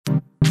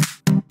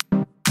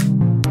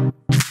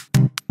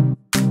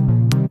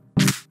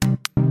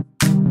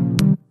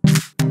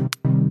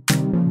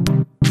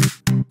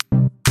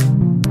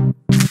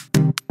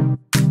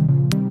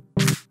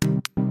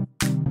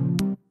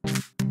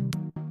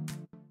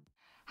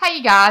Hey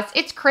you guys,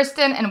 it's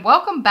Kristen and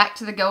welcome back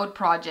to the Gold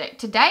Project.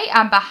 Today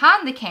I'm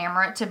behind the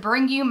camera to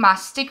bring you my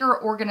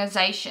sticker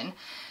organization.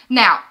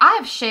 Now, I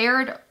have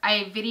shared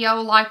a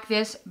video like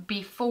this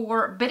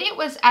before, but it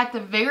was at the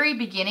very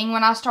beginning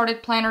when I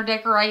started planner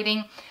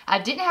decorating. I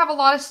didn't have a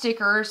lot of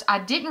stickers. I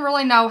didn't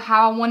really know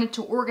how I wanted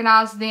to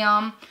organize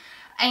them.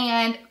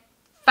 And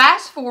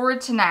fast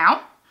forward to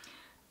now,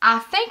 I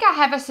think I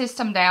have a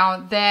system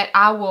down that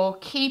I will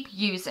keep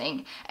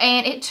using,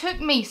 and it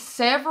took me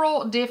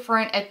several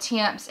different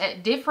attempts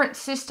at different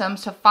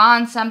systems to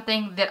find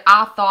something that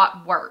I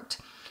thought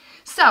worked.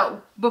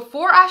 So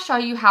before I show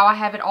you how I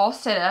have it all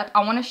set up,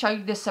 I want to show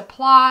you the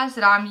supplies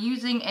that I'm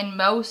using in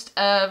most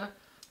of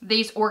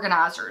these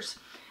organizers.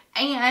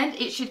 And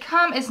it should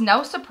come as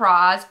no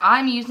surprise,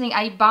 I'm using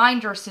a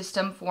binder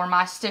system for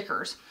my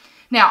stickers.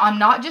 Now, I'm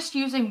not just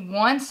using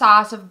one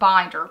size of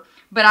binder,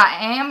 but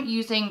I am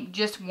using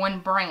just one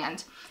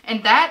brand.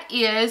 And that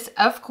is,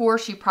 of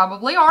course, you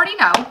probably already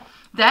know,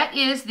 that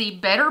is the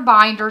Better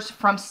Binders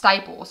from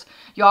Staples.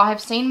 Y'all have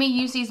seen me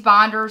use these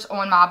binders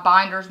on my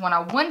Binders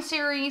 101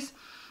 series.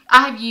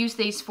 I have used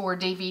these for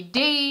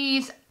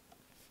DVDs.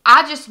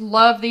 I just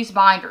love these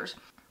binders.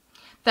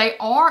 They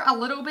are a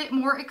little bit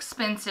more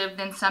expensive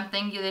than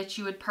something that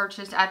you would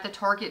purchase at the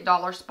Target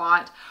dollar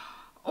spot.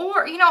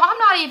 Or, you know, I'm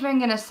not even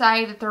going to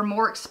say that they're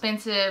more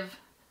expensive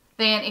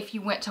than if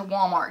you went to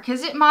Walmart,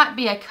 because it might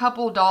be a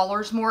couple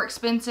dollars more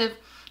expensive.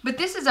 But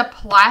this is a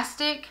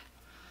plastic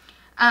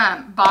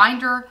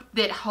binder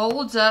that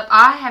holds up.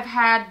 I have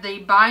had the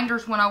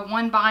Binders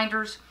 101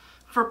 binders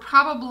for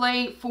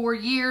probably 4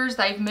 years.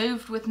 They've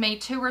moved with me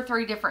 2 or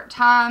 3 different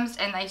times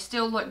and they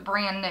still look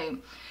brand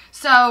new.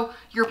 So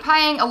you're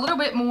paying a little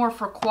bit more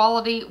for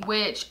quality,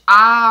 which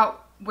I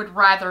would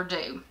rather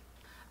do.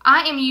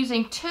 I am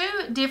using 2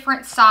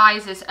 different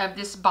sizes of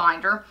this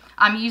binder.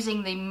 I'm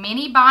using the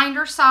mini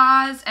binder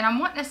size, and I'm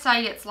wanting to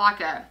say it's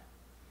like a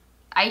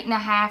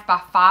 8.5 by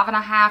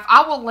 5.5.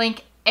 I will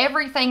link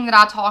everything that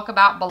I talk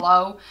about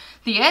below.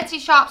 The Etsy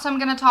shops I'm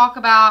going to talk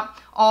about,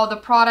 all the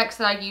products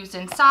that I use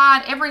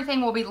inside,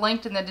 everything will be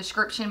linked in the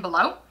description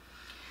below.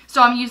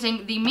 So I'm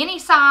using the mini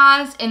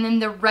size and then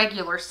the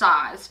regular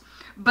size.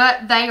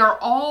 But they are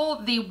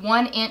all the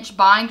 1-inch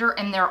binder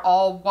and they're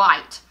all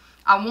white.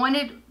 I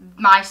wanted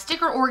my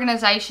sticker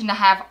organization to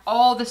have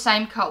all the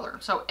same color,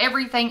 so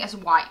everything is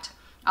white.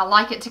 I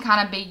like it to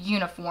kind of be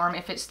uniform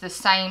if it's the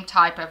same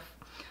type of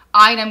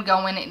item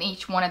going in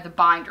each one of the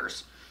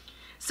binders.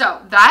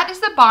 So that is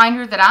the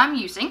binder that I'm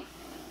using.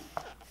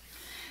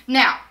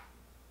 Now,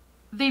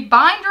 the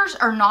binders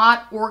are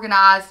not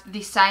organized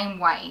the same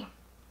way.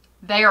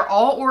 They are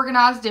all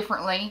organized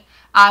differently.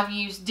 I've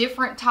used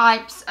different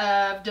types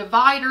of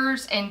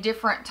dividers and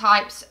different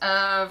types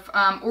of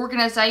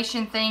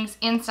organization things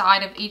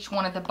inside of each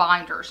one of the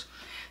binders.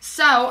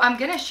 So I'm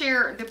going to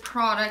share the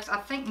products. I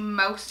think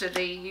most of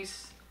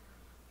these,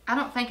 I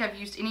don't think I've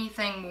used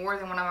anything more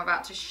than what I'm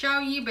about to show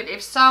you, but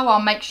if so, I'll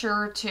make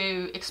sure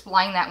to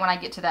explain that when I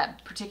get to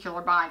that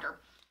particular binder.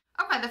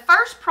 Okay, the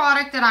first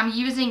product that I'm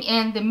using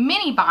in the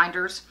mini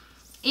binders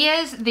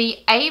is the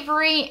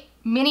Avery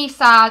mini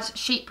size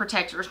sheet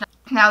protectors.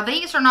 Now,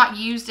 these are not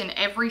used in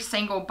every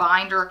single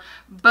binder,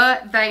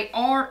 but they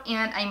are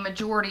in a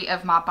majority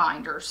of my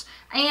binders.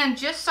 And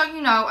just so you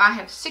know, I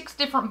have 6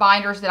 different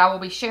binders that I will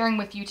be sharing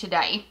with you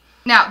today.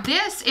 Now,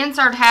 this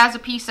insert has a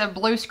piece of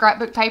blue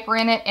scrapbook paper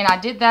in it, and I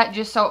did that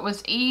just so it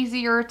was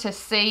easier to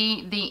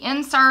see the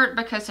insert,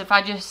 because if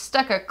I just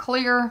stuck a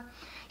clear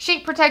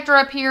sheet protector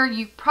up here,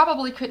 you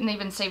probably couldn't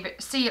even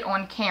see it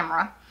on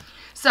camera.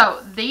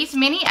 So, these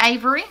mini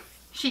Avery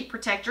sheet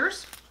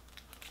protectors.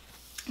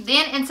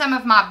 Then in some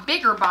of my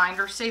bigger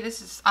binders, see,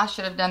 this is, I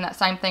should have done that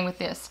same thing with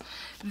this.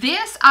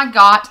 This I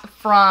got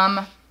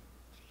from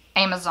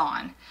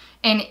Amazon,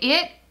 and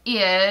it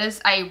is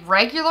a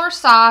regular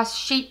size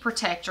sheet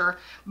protector,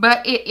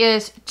 but it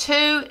is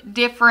 2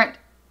 different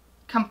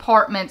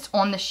compartments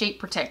on the sheet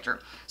protector.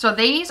 So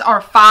these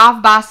are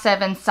 5 by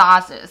 7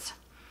 sizes,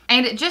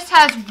 and it just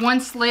has one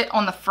slit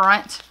on the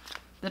front.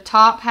 The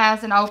top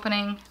has an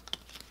opening.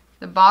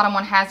 The bottom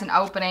one has an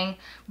opening,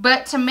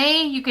 but to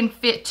me, you can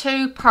fit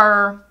 2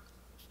 per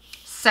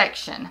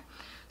section.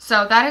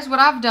 So that is what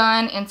I've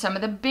done in some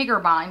of the bigger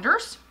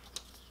binders.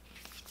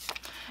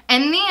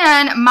 And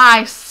then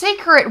my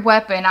secret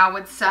weapon, I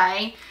would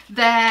say,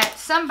 that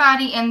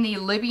somebody in the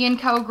Libby &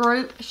 Co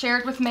group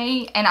shared with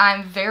me, and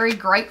I'm very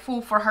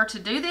grateful for her to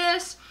do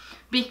this,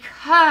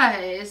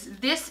 because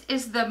this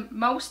is the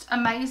most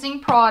amazing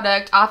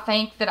product I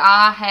think that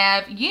I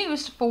have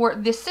used for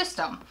this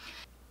system.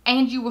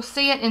 And you will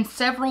see it in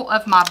several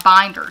of my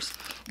binders.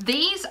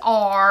 These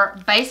are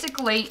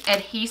basically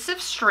adhesive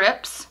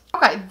strips.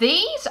 Okay,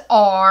 these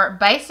are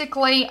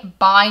basically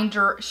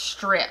binder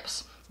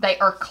strips. They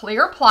are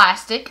clear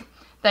plastic.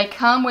 They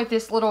come with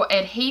this little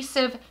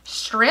adhesive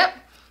strip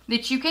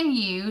that you can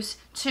use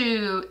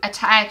to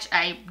attach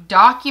a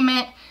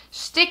document,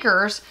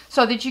 stickers,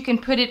 so that you can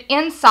put it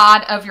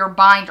inside of your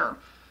binder.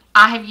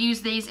 I have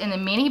used these in the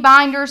mini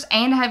binders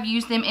and have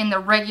used them in the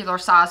regular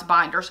size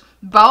binders.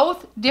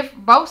 Both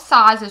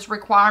sizes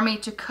require me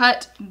to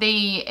cut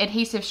the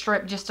adhesive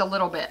strip just a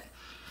little bit.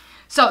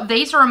 So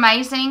these are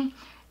amazing.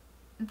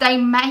 They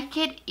make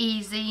it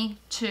easy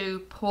to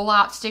pull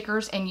out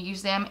stickers and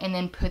use them and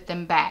then put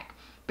them back.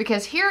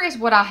 Because here is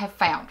what I have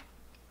found.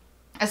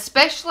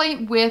 Especially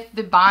with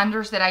the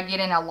binders that I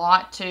get in a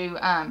lot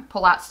to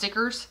pull out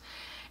stickers.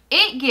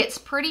 It gets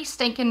pretty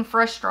stinking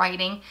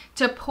frustrating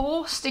to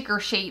pull sticker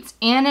sheets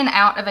in and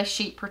out of a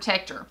sheet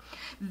protector.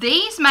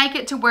 These make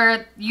it to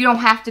where you don't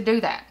have to do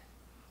that.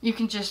 You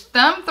can just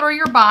thumb through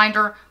your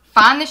binder,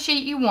 find the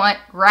sheet you want,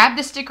 grab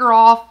the sticker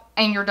off,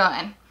 and you're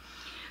done.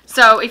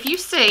 So if you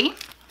see,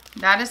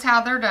 that is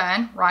how they're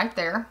done right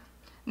there.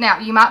 Now,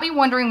 you might be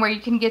wondering where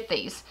you can get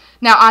these.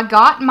 Now, I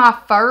got my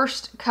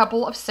first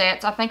couple of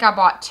sets. I think I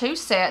bought 2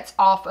 sets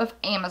off of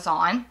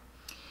Amazon.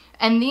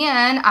 And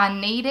then I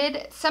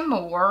needed some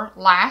more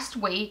last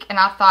week, and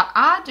I thought,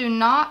 I do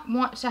not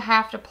want to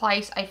have to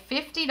place a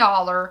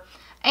 $50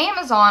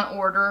 Amazon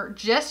order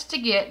just to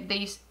get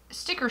these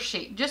sticker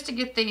sheets, just to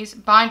get these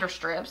binder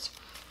strips.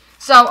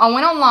 So I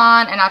went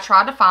online and I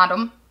tried to find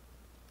them,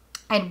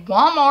 and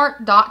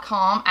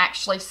Walmart.com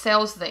actually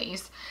sells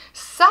these.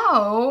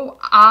 So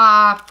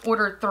I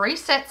ordered 3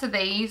 sets of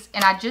these,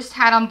 and I just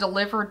had them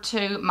delivered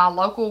to my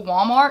local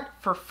Walmart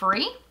for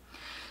free.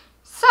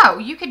 So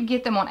you could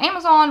get them on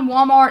Amazon,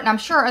 Walmart, and I'm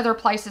sure other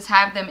places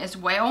have them as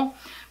well.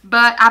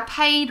 But I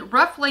paid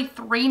roughly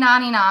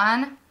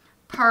 $3.99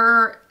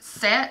 per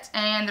set,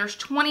 and there's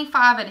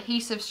 25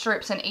 adhesive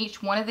strips in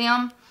each one of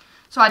them.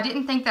 So I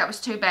didn't think that was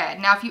too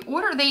bad. Now, if you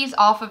order these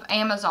off of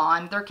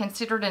Amazon, they're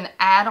considered an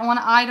add-on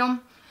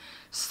item.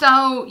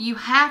 So you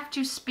have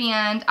to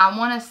spend, I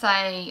want to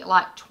say,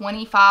 like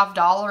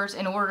 $25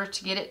 in order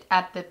to get it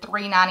at the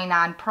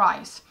 $3.99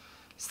 price.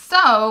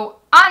 So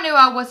I knew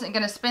I wasn't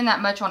going to spend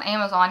that much on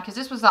Amazon because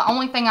this was the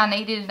only thing I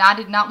needed, and I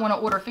did not want to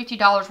order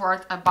 $50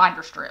 worth of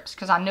binder strips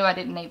because I knew I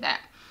didn't need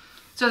that.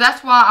 So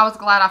that's why I was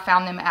glad I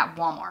found them at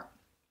Walmart.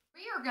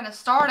 We are going to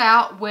start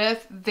out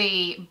with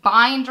the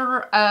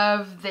binder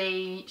of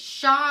the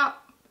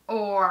shop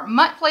or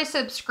monthly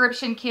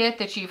subscription kit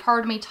that you've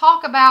heard me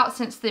talk about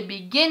since the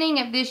beginning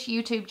of this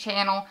YouTube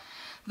channel.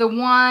 The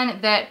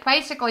one that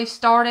basically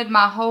started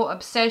my whole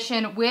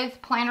obsession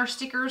with planner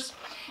stickers,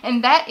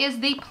 and that is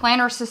the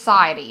Planner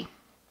Society.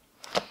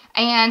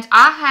 And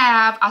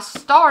I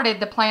started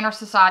the Planner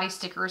Society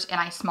stickers in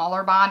a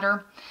smaller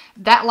binder.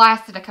 That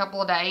lasted a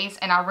couple of days,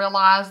 and I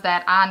realized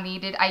that I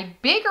needed a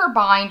bigger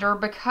binder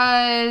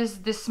because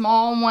the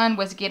small one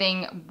was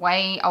getting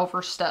way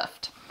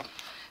overstuffed.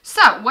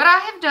 So what I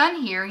have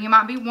done here, you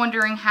might be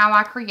wondering how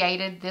I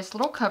created this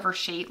little cover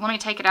sheet. Let me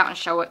take it out and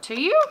show it to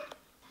you.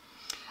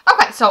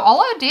 Okay, so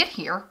all I did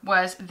here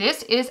was,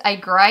 this is a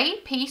gray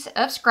piece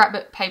of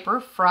scrapbook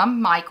paper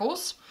from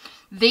Michaels.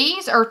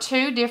 These are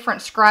 2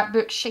 different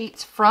scrapbook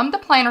sheets from the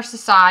Planner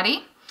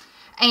Society.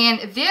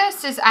 And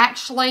this is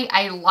actually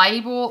a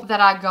label that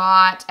I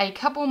got a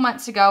couple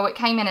months ago. It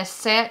came in a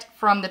set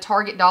from the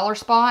Target Dollar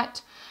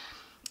Spot.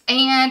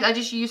 And I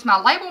just used my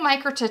label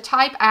maker to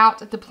type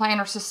out the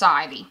Planner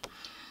Society.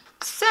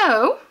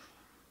 So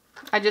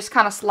I just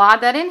kind of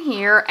slide that in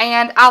here.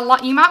 And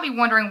you might be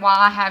wondering why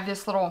I have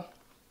this little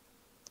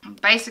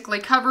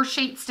basically cover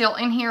sheet still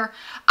in here.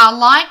 I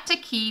like to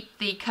keep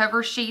the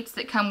cover sheets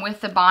that come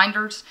with the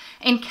binders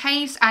in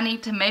case I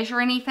need to measure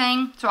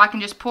anything, so I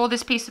can just pull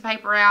this piece of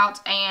paper out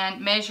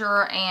and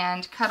measure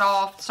and cut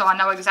off so I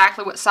know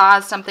exactly what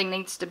size something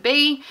needs to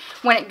be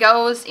when it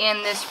goes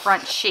in this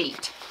front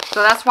sheet.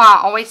 So that's why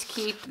I always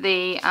keep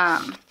the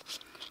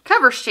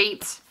cover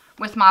sheets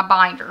with my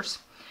binders.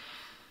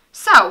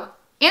 So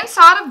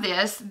inside of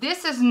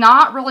this is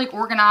not really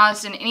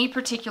organized in any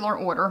particular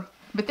order,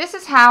 but this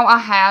is how I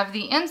have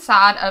the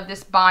inside of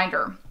this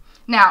binder.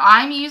 Now,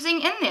 I'm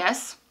using in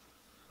this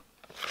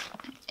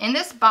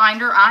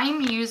binder, I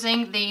am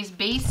using these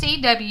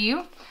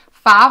BCW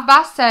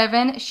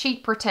 5x7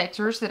 sheet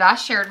protectors that I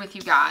shared with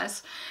you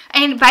guys.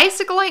 And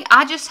basically,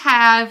 I just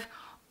have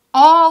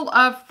all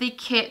of the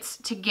kits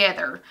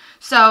together.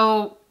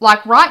 So,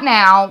 like right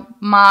now,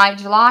 my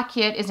July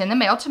kit is in the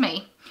mail to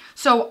me.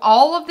 So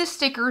all of the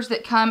stickers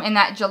that come in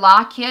that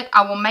July kit,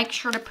 I will make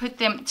sure to put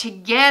them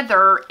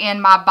together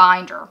in my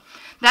binder.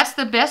 That's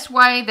the best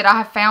way that I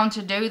have found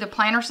to do the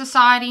Planner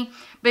Society,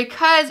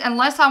 because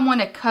unless I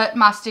want to cut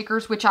my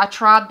stickers, which I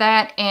tried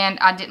that and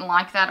I didn't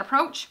like that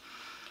approach.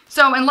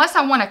 So unless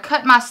I want to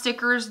cut my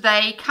stickers,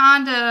 they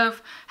kind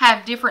of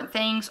have different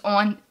things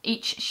on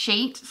each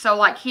sheet. So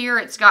like here,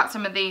 it's got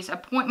some of these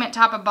appointment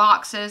type of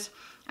boxes,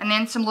 and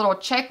then some little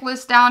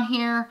checklists down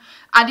here.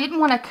 I didn't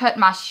want to cut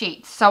my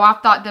sheets, so I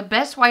thought the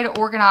best way to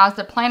organize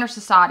the Planner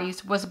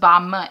Societies was by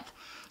month.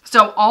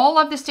 So all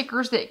of the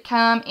stickers that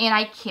come in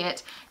a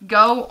kit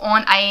go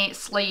on a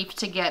sleeve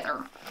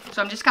together.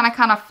 So I'm just going to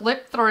kind of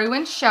flip through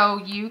and show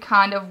you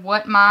kind of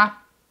what my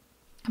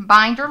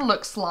binder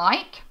looks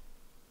like.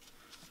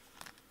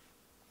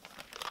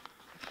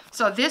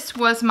 So this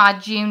was my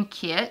June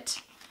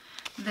kit.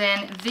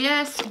 Then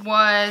this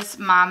was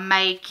my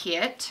May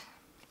kit.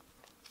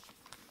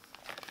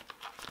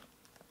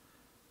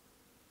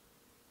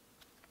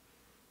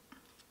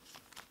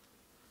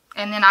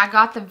 And then I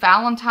got the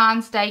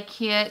Valentine's Day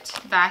kit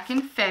back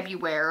in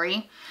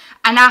February.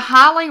 And I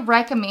highly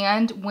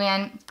recommend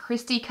when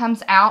Christy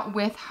comes out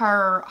with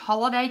her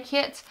holiday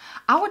kits,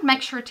 I would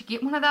make sure to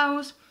get one of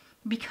those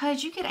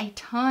because you get a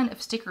ton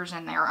of stickers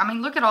in there. I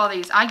mean, look at all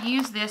these. I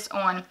used this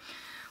on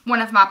one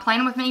of my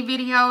Plan With Me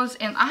videos,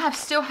 and I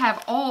still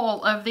have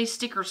all of these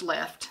stickers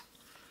left.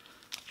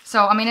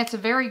 So, I mean, it's a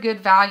very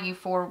good value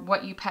for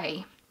what you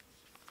pay.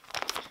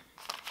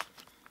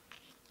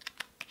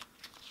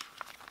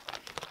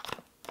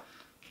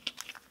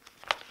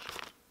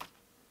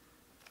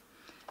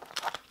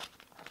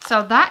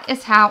 So that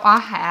is how I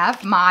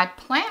have my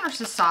Planner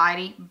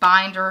Society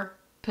binder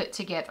put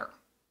together.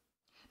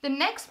 The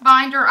next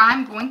binder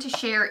I'm going to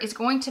share is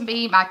going to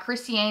be my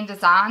Chrissy Ann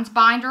Designs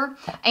binder.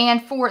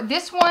 And for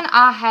this one,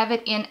 I have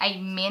it in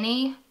a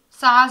mini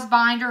size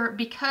binder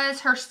because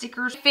her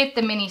stickers fit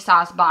the mini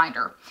size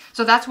binder.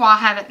 So that's why I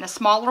have it in a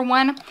smaller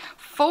one.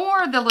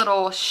 For the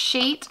little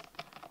sheet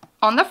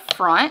on the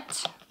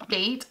front,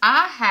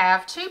 I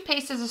have 2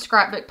 pieces of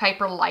scrapbook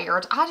paper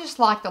layered. I just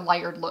like the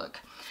layered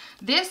look.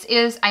 This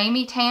is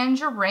Amy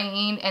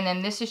Tangerine, and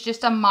then this is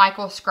just a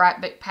Michael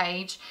scrapbook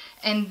page.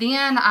 And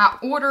then I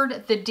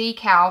ordered the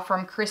decal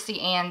from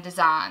Chrissy Ann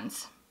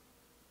Designs.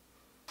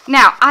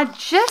 Now, I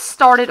just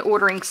started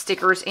ordering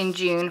stickers in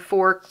June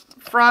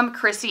from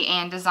Chrissy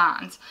Ann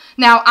Designs.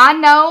 Now, I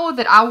know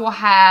that I will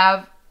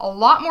have a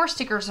lot more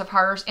stickers of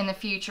hers in the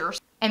future.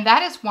 And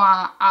that is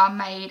why I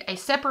made a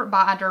separate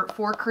binder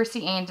for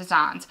Chrissy Ann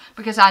Designs.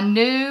 Because I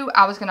knew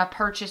I was going to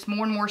purchase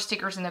more and more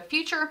stickers in the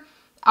future.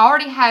 I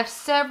already have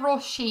several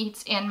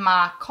sheets in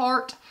my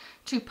cart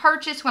to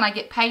purchase when I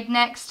get paid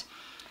next.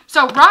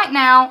 So right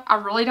now, I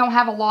really don't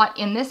have a lot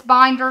in this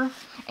binder,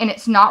 and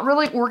it's not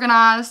really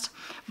organized,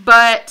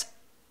 but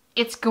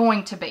it's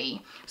going to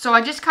be. So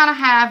I just kind of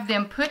have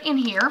them put in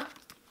here,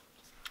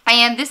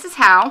 and this is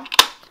how.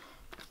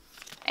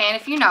 And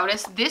if you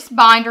notice, this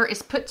binder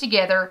is put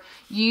together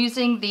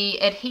using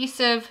the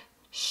adhesive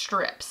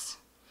strips.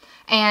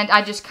 And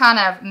I just kind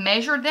of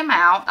measured them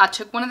out. I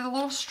took one of the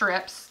little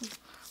strips,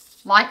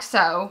 like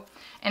so,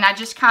 and I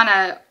just kind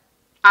of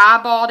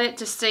eyeballed it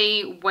to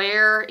see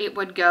where it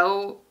would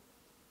go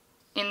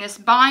in this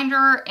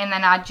binder, and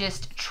then I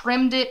just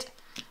trimmed it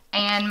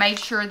and made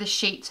sure the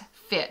sheets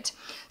fit.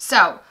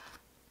 So,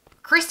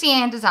 Chrissy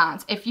Ann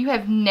Designs, if you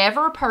have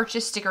never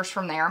purchased stickers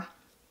from there,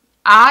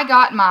 I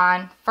got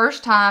mine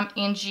first time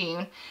in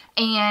June,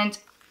 and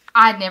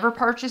I had never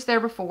purchased there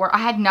before. I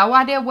had no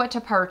idea what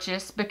to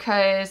purchase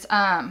because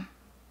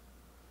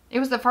it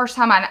was the first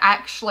time I'd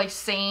actually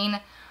seen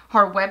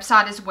her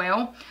website as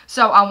well.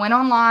 So I went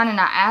online and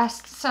I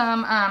asked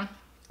some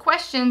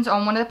questions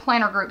on one of the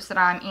planner groups that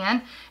I'm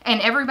in,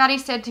 and everybody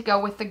said to go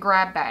with the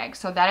grab bag.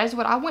 So that is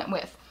what I went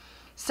with.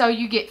 So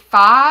you get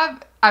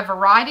a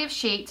variety of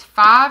sheets,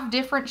 5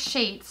 different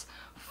sheets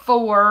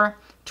for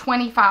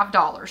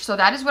 $25. So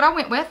that is what I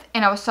went with,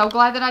 and I was so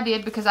glad that I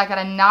did because I got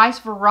a nice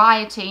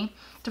variety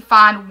to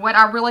find what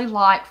I really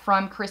like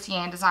from Chrissy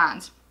Ann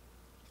Designs.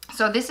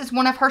 So this is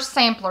one of her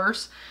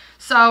samplers.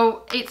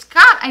 So it's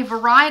got a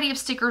variety of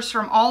stickers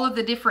from all of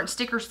the different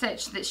sticker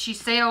sets that she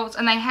sells,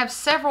 and they have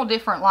several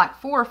different, like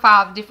 4 or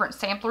 5 different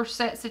sampler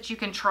sets that you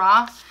can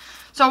try.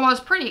 So I was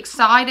pretty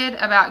excited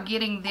about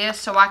getting this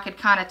so I could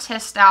kind of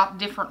test out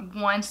different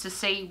ones to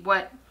see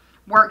what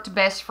worked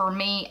best for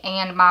me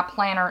and my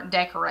planner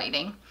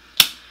decorating.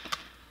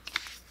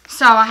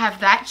 So I have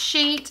that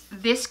sheet.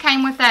 This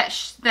came with that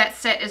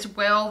set as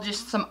well,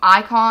 just some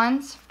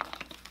icons.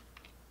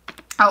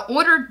 I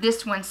ordered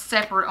this one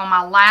separate on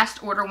my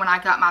last order when I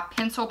got my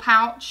pencil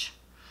pouch.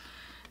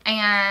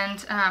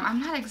 And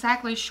I'm not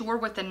exactly sure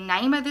what the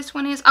name of this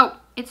one is. Oh,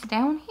 it's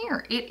down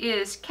here. It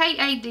is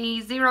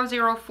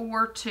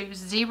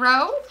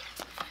KAD00420.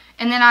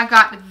 And then I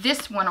got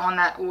this one on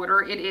that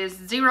order. It is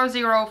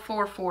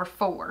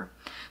 00444.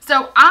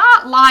 So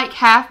I like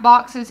half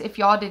boxes, if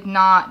y'all did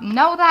not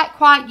know that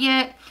quite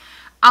yet.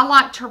 I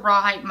like to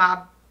write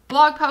my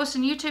blog posts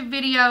and YouTube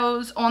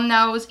videos on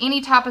those.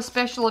 Any type of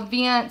special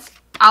events,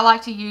 I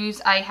like to use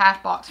a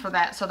half box for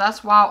that. So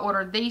that's why I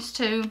ordered these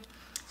 2,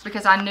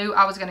 because I knew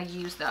I was going to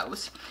use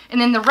those.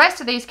 And then the rest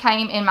of these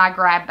came in my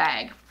grab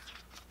bag.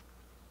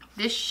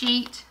 This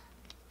sheet,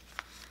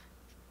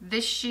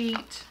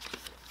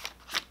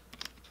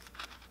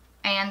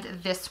 and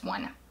this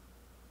one.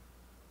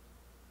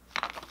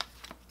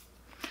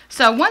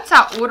 So once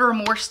I order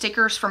more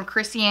stickers from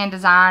Chrissy Ann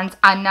Designs,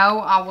 I know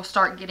I will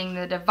start getting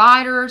the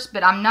dividers,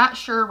 but I'm not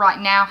sure right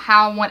now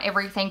how I want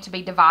everything to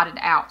be divided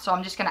out. So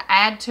I'm just going to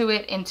add to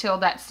it until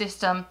that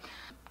system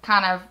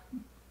kind of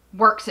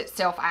works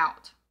itself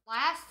out.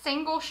 Last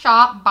single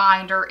shop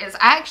binder is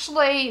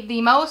actually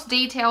the most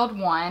detailed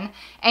one,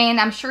 and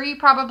I'm sure you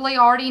probably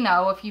already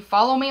know if you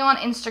follow me on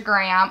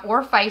Instagram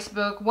or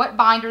Facebook what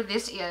binder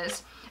this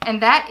is,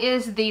 and that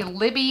is the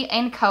Libby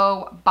 &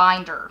 Co.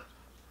 binder.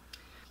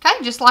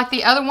 Okay, just like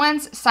the other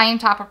ones, same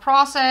type of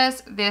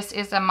process. This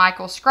is a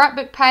Michael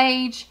scrapbook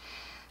page.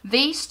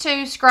 These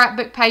 2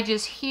 scrapbook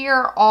pages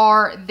here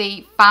are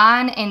the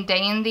Fine and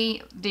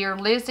Dandy Dear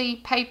Lizzie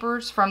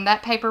papers from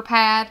that paper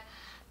pad.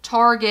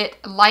 Target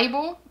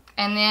label,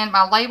 and then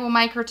my label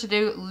maker to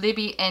do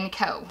Libby &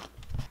 Co.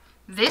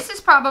 This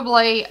is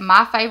probably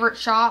my favorite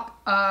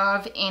shop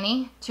of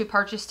any to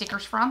purchase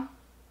stickers from.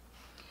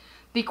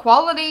 The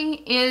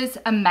quality is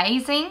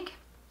amazing.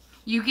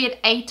 You get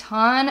a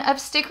ton of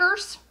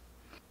stickers.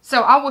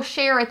 So I will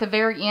share at the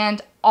very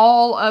end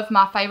all of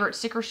my favorite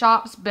sticker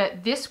shops,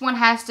 but this one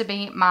has to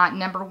be my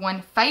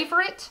 #1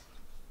 favorite.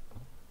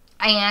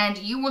 And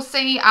you will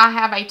see I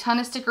have a ton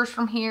of stickers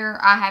from here.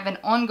 I have an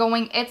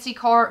ongoing Etsy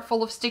cart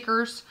full of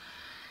stickers.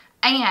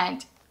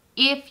 And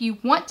if you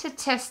want to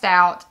test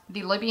out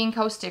the Libby &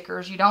 Co.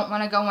 stickers, you don't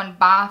want to go and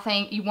buy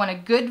things, you want a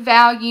good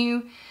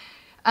value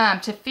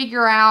to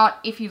figure out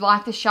if you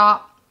like the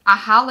shop, I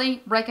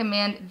highly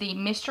recommend the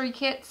mystery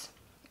kits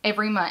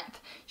every month.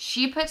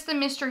 She puts the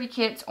mystery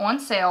kits on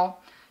sale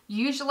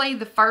usually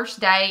the first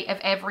day of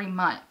every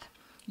month.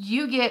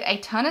 You get a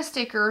ton of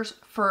stickers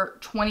for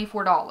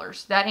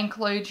 $24. That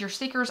includes your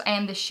stickers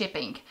and the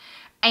shipping.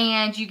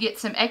 And you get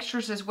some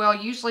extras as well.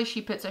 Usually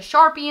she puts a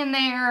Sharpie in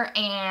there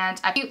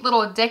and a cute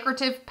little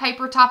decorative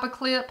paper type of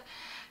clip,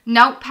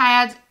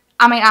 notepads.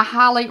 I mean, I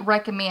highly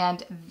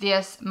recommend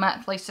this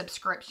monthly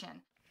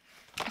subscription.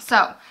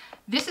 So,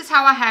 this is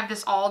how I have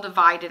this all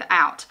divided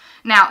out.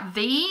 Now,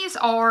 these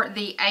are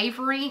the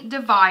Avery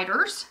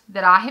dividers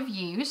that I have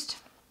used.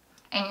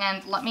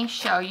 And let me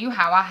show you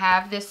how I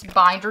have this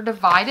binder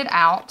divided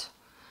out.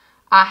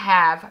 I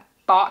have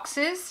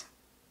boxes,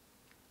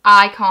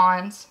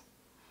 icons,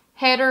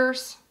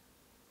 headers,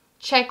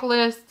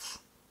 checklists,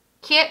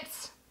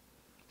 kits,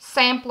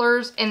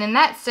 samplers, and then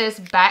that says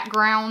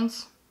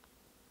backgrounds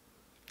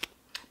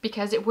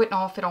because it wouldn't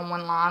all fit on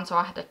one line, so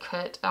I had to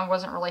cut. I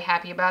wasn't really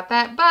happy about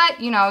that, but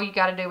you know, you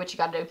got to do what you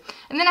got to do.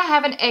 And then I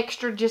have an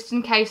extra just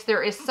in case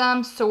there is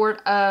some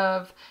sort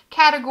of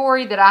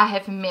category that I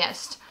have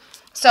missed.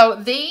 So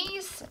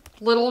these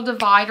little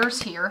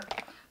dividers here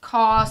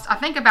cost, I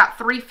think, about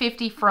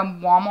 $3.50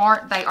 from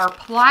Walmart. They are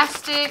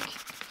plastic.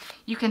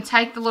 You can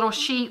take the little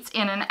sheets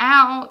in and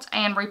out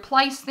and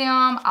replace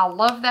them. I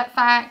love that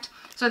fact.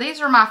 So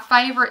these are my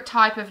favorite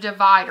type of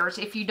dividers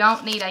if you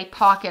don't need a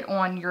pocket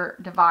on your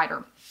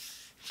divider.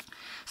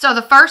 So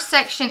the first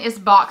section is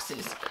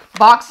boxes.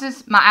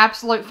 Boxes, my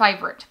absolute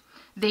favorite.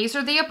 These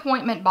are the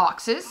appointment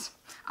boxes.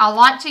 I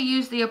like to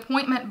use the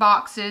appointment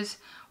boxes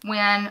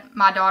when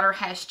my daughter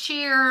has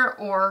cheer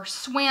or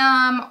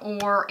swim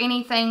or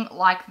anything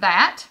like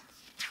that.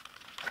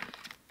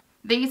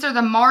 These are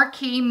the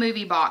marquee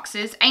movie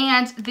boxes,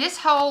 and this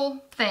whole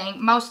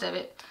thing, most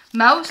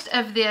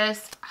of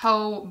this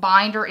whole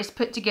binder is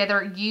put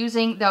together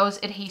using those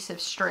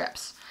adhesive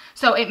strips.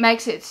 So it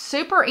makes it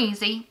super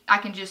easy. I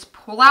can just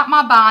pull out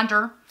my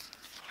binder,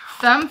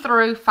 thumb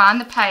through,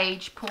 find the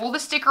page, pull the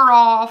sticker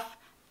off,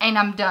 and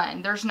I'm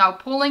done. There's no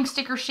pulling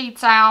sticker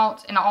sheets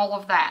out and all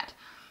of that.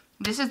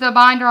 This is the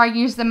binder I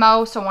use the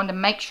most, so I wanted to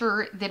make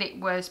sure that it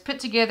was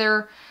put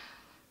together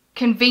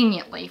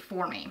conveniently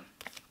for me.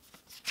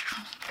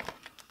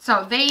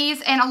 So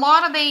these, and a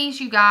lot of these,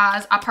 you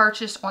guys, I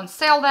purchased on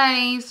sale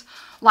days.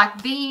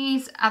 Like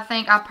these, I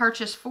think I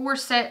purchased 4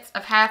 sets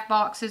of half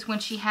boxes when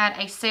she had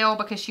a sale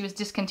because she was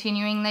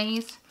discontinuing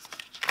these.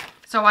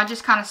 So I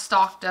just kind of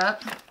stocked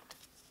up.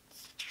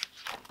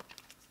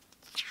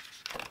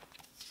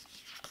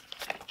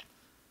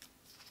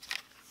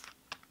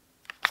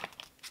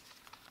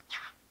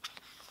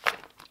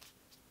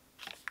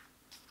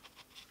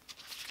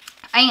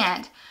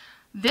 And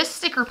this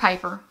sticker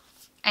paper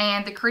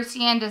and the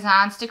Christian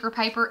Design sticker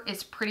paper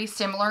is pretty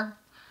similar.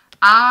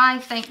 I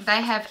think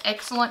they have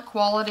excellent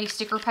quality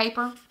sticker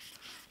paper.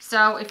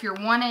 So if you're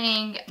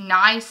wanting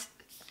nice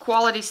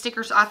quality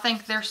stickers, I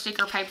think their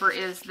sticker paper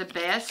is the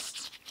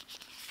best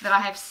that I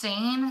have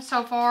seen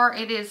so far.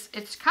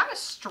 It's kind of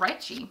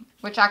stretchy,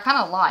 which I kind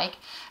of like.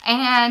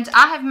 And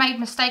I have made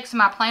mistakes in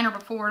my planner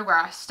before where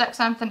I stuck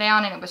something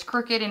down and it was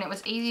crooked, and it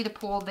was easy to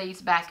pull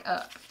these back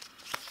up.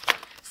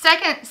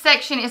 Second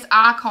section is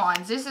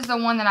icons. This is the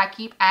one that I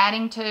keep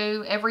adding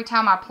to every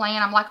time I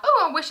plan. I'm like,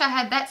 oh, I wish I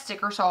had that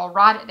sticker, so I'll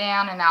write it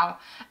down and I'll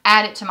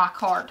add it to my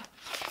card.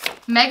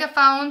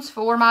 Megaphones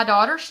for my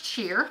daughter's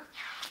cheer.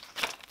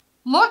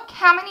 Look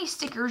how many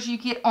stickers you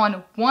get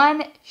on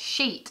one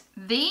sheet.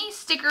 These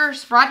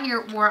stickers right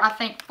here were, I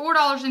think,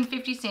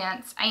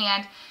 $4.50,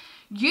 and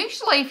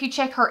usually if you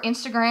check her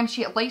Instagram,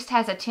 she at least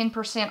has a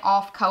 10%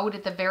 off code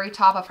at the very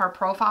top of her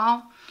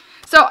profile.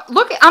 So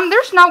look,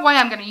 there's no way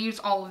I'm going to use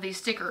all of these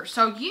stickers.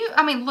 So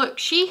look,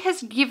 she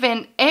has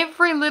given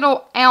every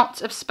little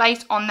ounce of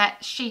space on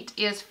that sheet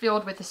is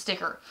filled with a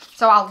sticker.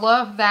 So I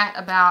love that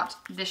about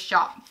this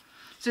shop.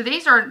 So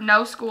these are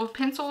no school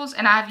pencils,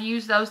 and I've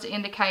used those to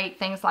indicate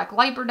things like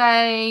Labor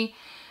Day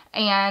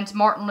and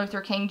Martin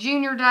Luther King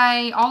Jr.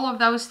 Day, all of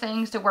those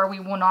things to where we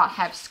will not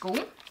have school.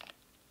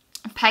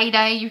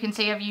 Payday, you can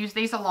see I've used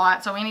these a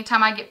lot. So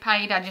anytime I get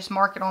paid, I just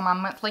mark it on my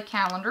monthly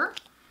calendar.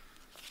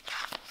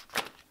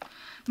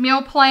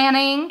 Meal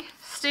planning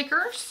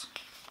stickers,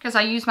 because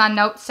I use my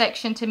notes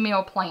section to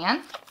meal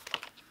plan.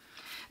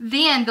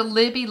 Then the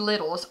Libby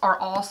Littles are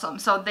awesome.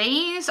 So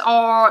these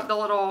are the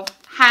little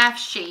half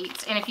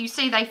sheets. And if you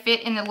see, they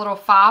fit in the little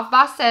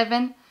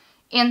 5x7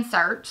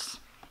 inserts.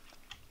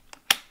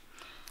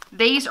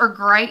 These are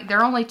great.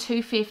 They're only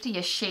 $2.50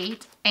 a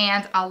sheet,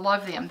 and I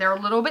love them. They're a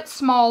little bit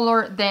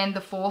smaller than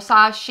the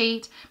full-size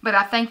sheet, but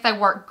I think they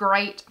work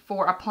great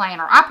for a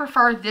planner. I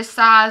prefer this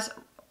size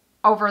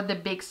over the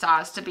big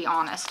size, to be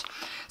honest.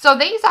 So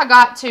these I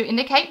got to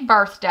indicate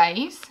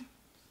birthdays.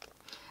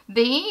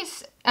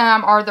 These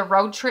are the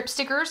road trip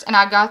stickers, and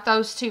I got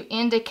those to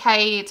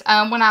indicate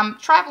when I'm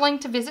traveling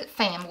to visit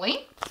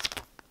family.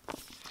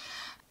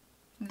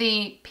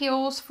 The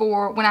pills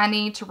for when I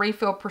need to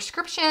refill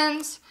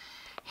prescriptions.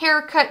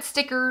 Haircut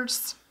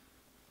stickers.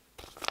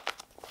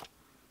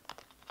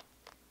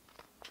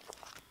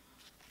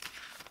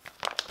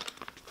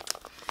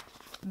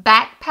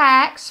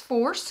 Backpacks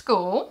for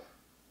school.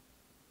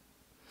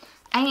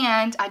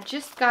 And I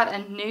just got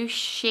a new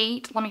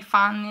sheet. Let me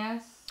find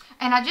this.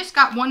 And I just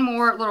got one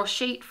more little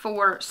sheet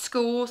for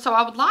school. So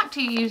I would like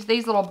to use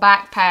these little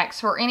backpacks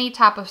for any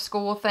type of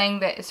school thing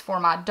that is for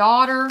my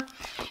daughter.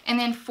 And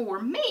then for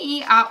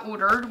me,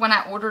 when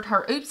I ordered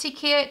her Oopsie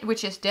kit,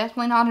 which is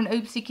definitely not an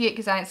Oopsie kit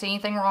because I didn't see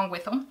anything wrong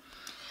with them,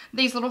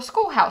 these little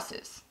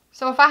schoolhouses.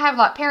 So if I have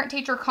like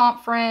parent-teacher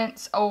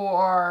conference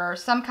or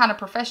some kind of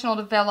professional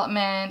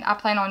development, I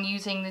plan on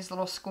using these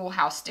little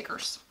schoolhouse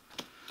stickers.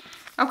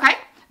 Okay.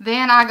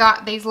 Then I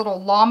got these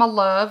little Llama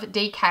Love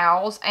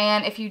decals,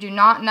 and if you do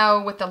not know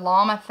what the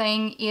llama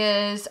thing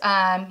is,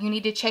 you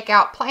need to check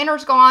out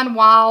Planners Gone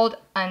Wild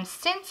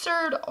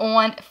Uncensored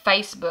on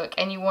Facebook,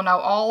 and you will know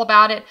all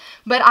about it.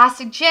 But I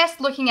suggest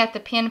looking at the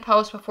pinned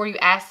post before you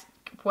ask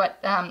what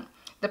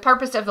the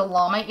purpose of the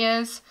llama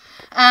is.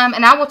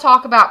 And I will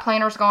talk about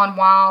Planners Gone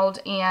Wild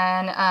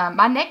in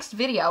my next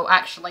video,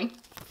 actually.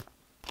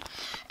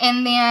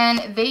 And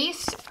then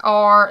these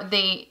are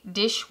the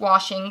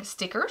dishwashing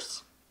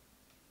stickers.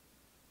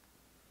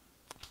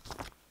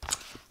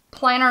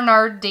 Planner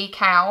Nerd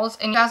decals.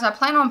 And guys, I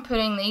plan on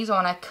putting these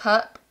on a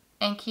cup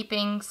and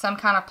keeping some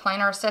kind of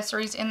planner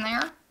accessories in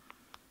there.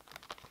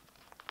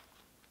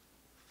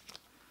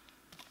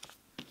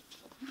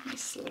 Let me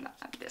slide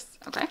this.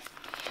 Okay.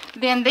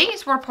 Then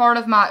these were part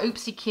of my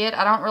Oopsie kit.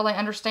 I don't really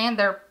understand.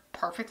 They're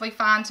perfectly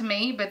fine to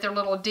me, but they're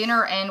little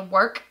dinner and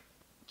work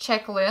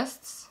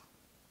checklists,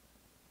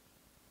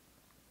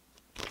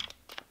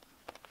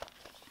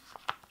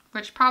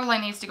 which probably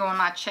needs to go in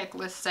my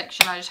checklist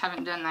section. I just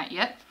haven't done that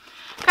yet.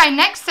 Okay,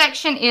 next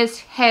section is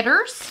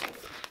headers.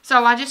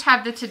 So I just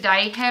have the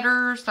today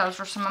headers. Those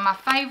are some of my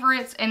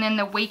favorites. And then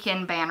the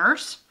weekend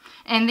banners.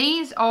 And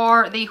these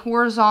are the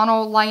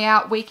horizontal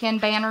layout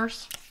weekend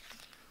banners.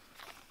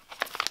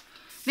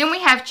 Then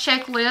we have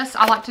checklists.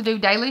 I like to do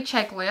daily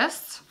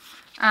checklists.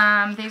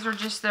 These are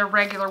just the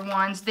regular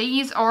ones.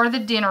 These are the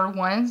dinner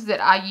ones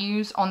that I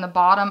use on the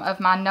bottom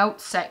of my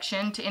notes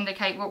section to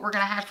indicate what we're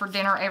going to have for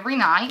dinner every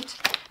night.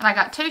 And I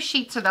got 2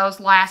 sheets of those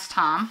last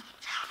time.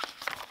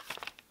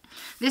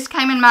 This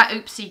came in my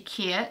Oopsie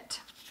kit.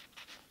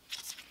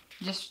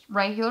 Just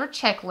regular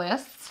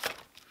checklists.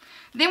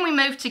 Then we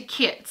move to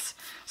kits.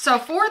 So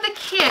for the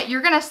kit,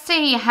 you're going to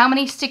see how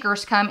many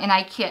stickers come in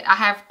a kit. I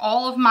have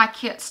all of my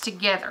kits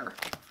together.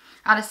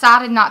 I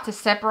decided not to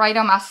separate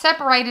them. I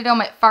separated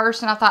them at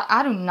first and I thought,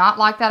 I do not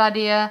like that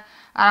idea.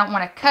 I don't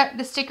want to cut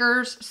the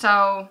stickers,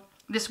 so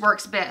this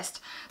works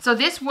best. So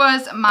this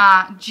was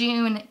my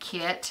June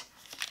kit.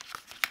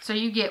 So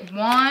you get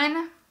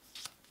 1,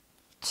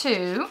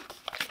 2,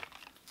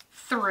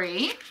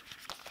 3,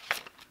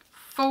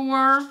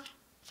 4,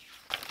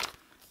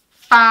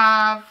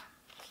 5,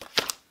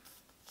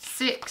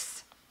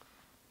 6.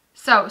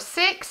 So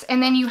 6,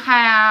 and then you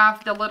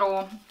have the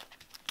little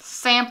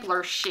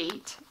sampler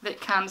sheet that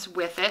comes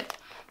with it.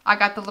 I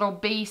got the little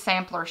B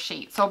sampler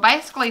sheet. So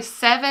basically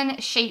 7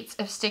 sheets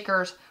of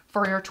stickers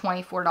for your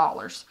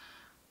 $24.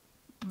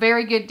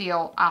 Very good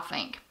deal, I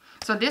think.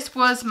 So this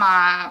was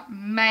my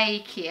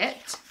May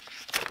kit.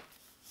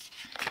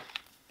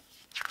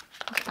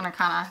 I'm going to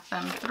kind of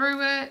thumb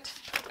through it.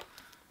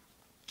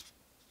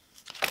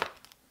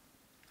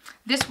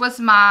 This was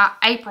my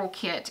April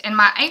kit, and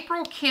my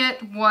April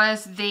kit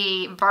was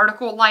the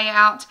vertical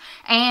layout,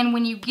 and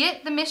when you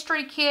get the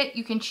mystery kit,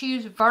 you can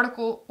choose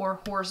vertical or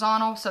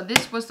horizontal. So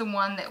this was the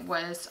one that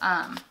was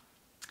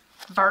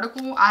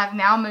vertical. I have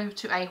now moved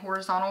to a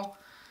horizontal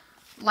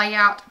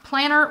layout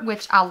planner,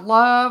 which I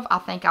love. I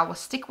think I will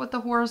stick with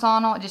the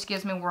horizontal. It just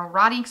gives me more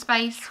writing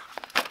space.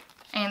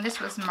 And this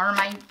was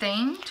mermaid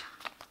themed.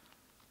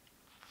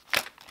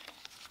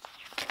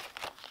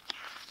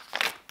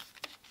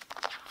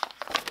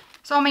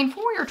 So, I mean,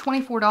 for your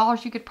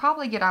 $24, you could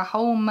probably get a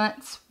whole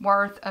month's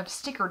worth of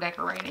sticker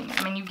decorating.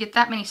 I mean, you get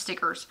that many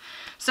stickers.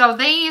 So,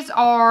 these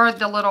are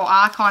the little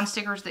icon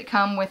stickers that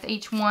come with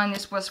each one.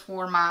 This was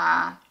for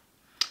my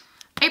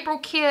April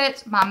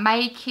kit, my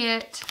May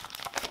kit,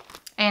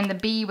 and the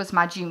B was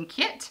my June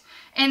kit.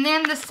 And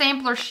then the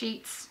sampler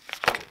sheets.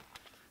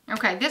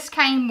 Okay, this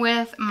came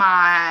with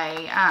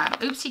my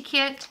Oopsie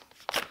kit.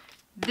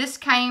 This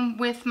came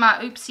with my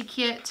Oopsie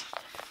kit.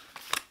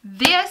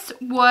 This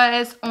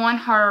was on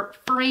her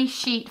free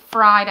sheet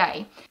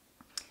Friday.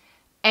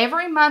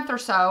 Every month or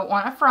so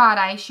on a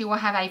Friday, she will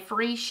have a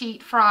free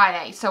sheet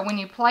Friday. So when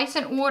you place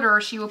an order,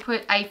 she will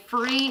put a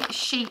free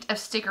sheet of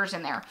stickers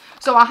in there.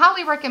 So I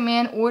highly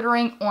recommend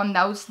ordering on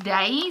those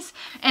days.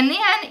 And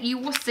then you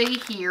will see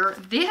here,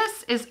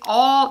 this is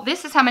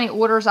how many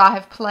orders I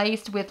have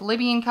placed with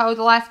Libby & Co.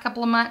 the last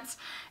couple of months.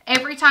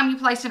 Every time you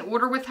place an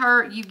order with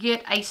her, you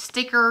get a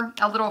sticker,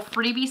 a little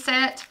freebie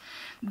set.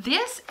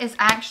 This is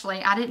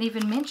actually, I didn't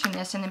even mention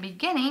this in the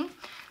beginning,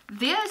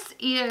 this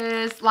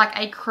is like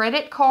a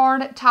credit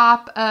card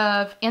type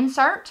of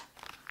insert.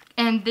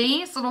 And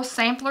these little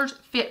samplers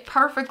fit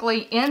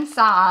perfectly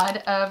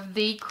inside of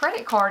the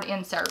credit card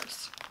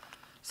inserts.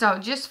 So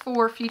just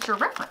for future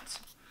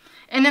reference.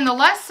 And then the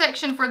last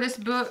section for this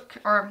book,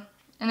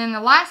 and then the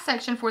last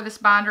section for this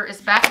binder is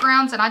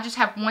backgrounds. And I just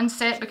have one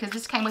set because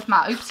this came with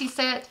my Oopsie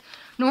set.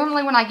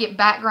 Normally when I get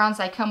backgrounds,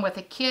 they come with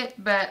a kit.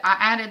 But I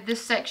added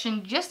this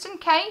section just in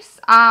case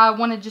I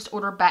want to just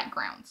order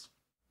backgrounds.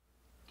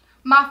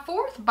 My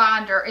fourth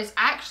binder is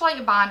actually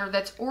a binder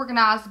that's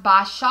organized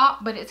by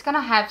shop, but it's going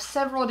to have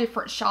several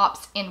different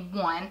shops in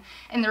one.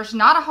 And there's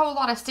not a whole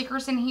lot of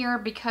stickers in here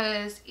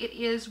because it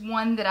is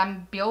one that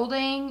I'm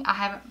building. I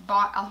haven't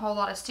bought a whole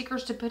lot of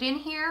stickers to put in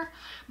here,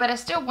 but I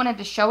still wanted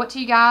to show it to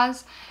you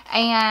guys.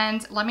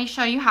 And let me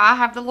show you how I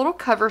have the little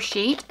cover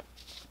sheet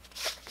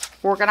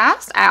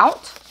organized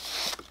out.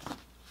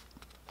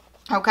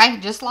 Okay,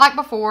 just like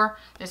before,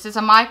 this is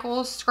a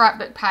Michael's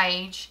scrapbook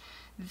page.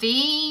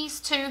 These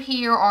two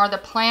here are the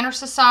Planner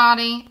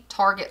Society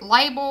Target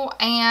label,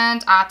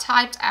 and I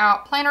typed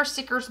out planner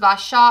stickers by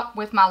shop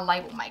with my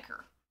label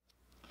maker.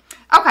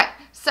 Okay,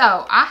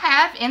 so I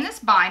have in this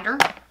binder,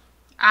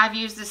 I've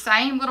used the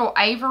same little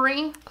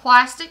Avery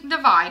plastic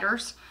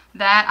dividers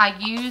that I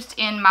used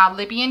in my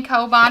Libby &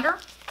 Co. binder.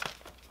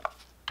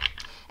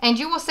 And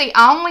you will see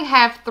I only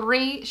have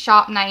 3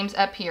 shop names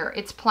up here.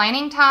 It's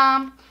Planning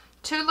Time,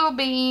 Two Little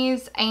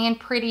Bees, and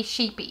Pretty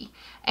Sheepy.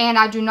 And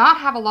I do not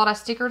have a lot of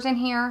stickers in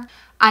here.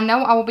 I know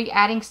I will be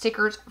adding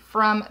stickers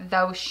from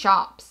those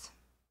shops.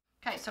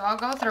 Okay, so I'll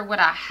go through what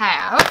I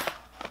have.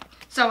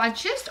 So I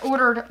just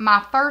ordered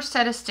my first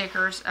set of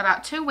stickers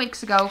about 2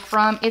 weeks ago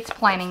from It's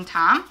Planning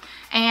Time.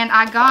 And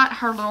I got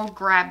her little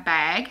grab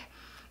bag.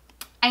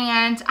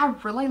 And I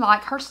really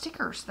like her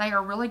stickers. They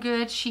are really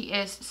good.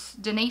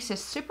 Denise is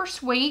super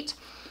sweet.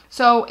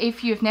 So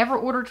if you've never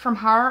ordered from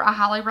her, I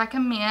highly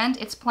recommend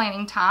It's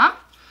Planning Time.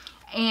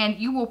 And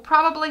you will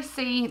probably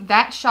see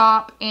that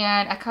shop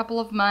in a couple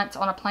of months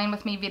on a Plan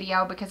With Me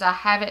video because I've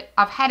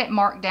had it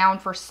marked down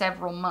for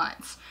several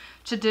months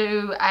to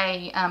do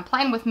a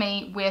Plan With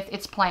Me with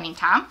It's Planning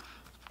Time.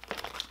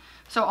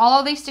 So all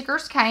of these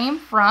stickers came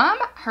from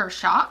her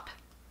shop.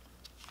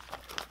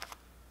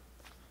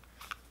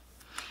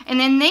 And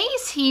then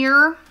these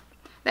here,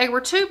 they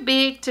were too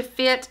big to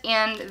fit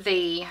in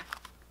the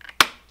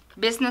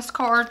business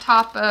card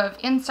type of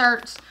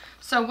inserts.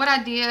 So what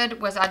I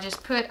did was I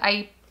just put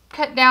a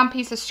cut down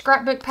piece of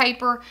scrapbook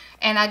paper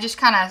and I just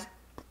kind of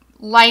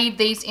laid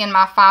these in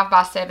my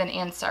 5x7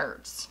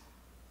 inserts.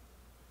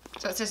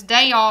 So it says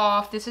day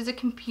off. This is a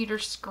computer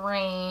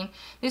screen.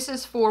 This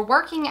is for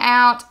working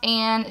out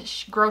and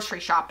grocery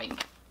shopping.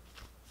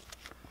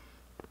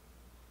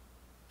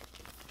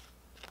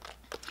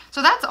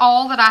 So that's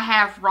all that I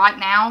have right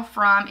now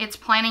from It's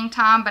Planning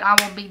Time, but I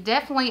will be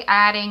definitely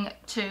adding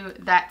to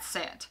that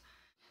set.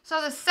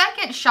 So the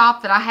second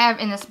shop that I have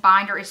in this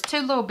binder is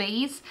Two Little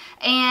Bees,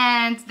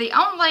 and the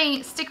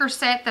only sticker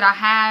set that I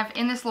have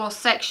in this little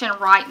section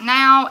right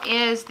now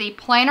is the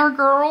Planner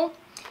Girl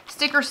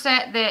sticker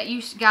set that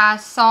you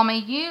guys saw me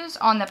use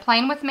on the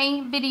Plan With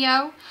Me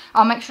video.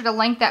 I'll make sure to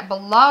link that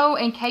below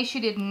in case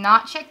you did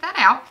not check that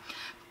out.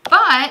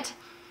 But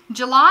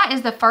July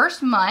is the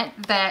first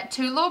month that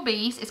Two Little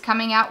Bees is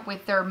coming out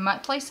with their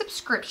monthly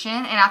subscription,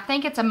 and I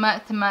think it's a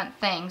month-to-month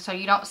thing, so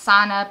you don't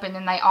sign up and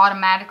then they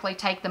automatically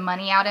take the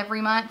money out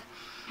every month.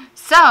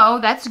 So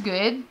that's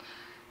good.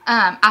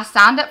 I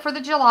signed up for the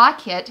July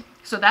kit,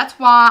 so that's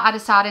why I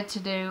decided to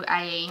do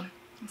a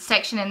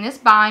section in this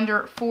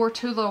binder for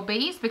Two Little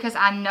Bees, because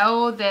I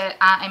know that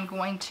I am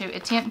going to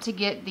attempt to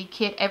get the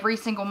kit every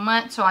single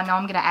month, so I know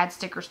I'm going to add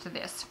stickers to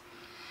this.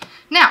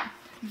 Now,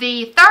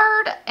 the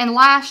third and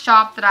last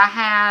shop that I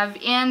have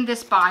in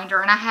this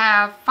binder, and I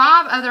have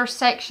 5 other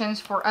sections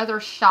for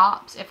other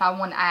shops if I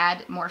want to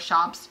add more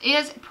shops,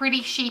 is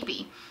Pretty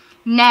Sheepy.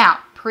 Now,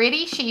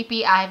 Pretty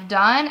Sheepy, I've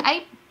done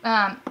a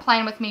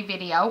Plan With Me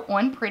video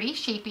on Pretty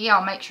Sheepy.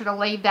 I'll make sure to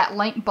leave that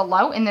link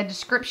below in the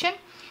description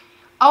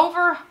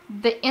over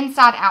the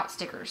inside out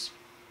stickers.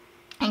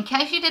 In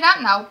case you did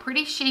not know,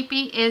 Pretty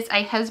Sheepy is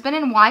a husband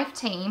and wife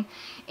team,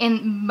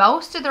 and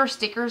most of their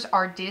stickers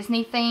are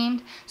Disney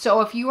themed. So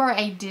if you are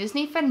a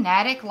Disney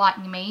fanatic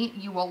like me,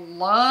 you will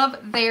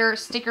love their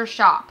sticker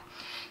shop.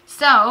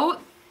 So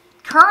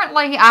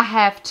currently I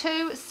have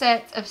 2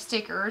 sets of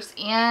stickers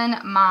in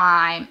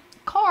my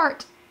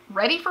cart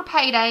ready for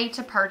payday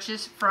to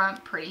purchase from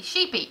Pretty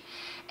Sheepy.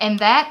 And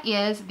that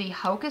is the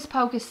Hocus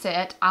Pocus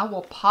set. I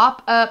will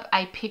pop up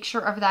a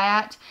picture of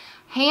that.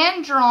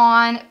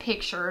 Hand-drawn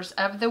pictures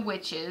of the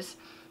witches,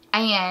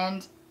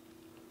 and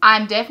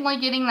I'm definitely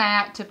getting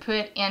that to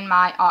put in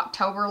my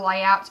October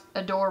layouts.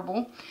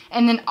 Adorable.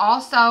 And then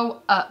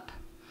also Up.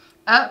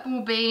 Up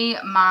will be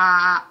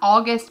my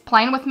August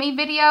Plan With Me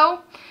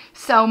video.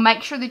 So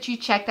make sure that you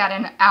check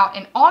that out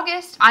in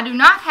August. I do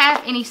not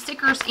have any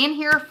stickers in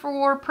here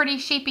for Pretty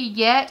Sheepy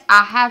yet.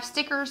 I have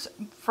stickers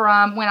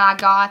from when I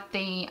got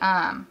the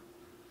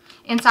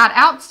Inside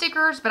Out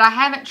stickers, but I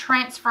haven't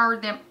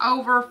transferred them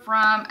over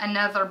from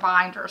another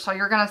binder. So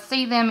you're going to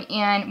see them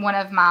in one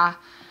of my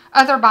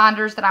other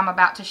binders that I'm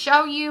about to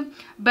show you.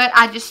 But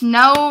I just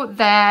know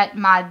that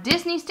my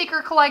Disney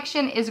sticker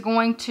collection is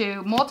going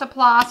to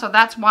multiply, so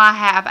that's why I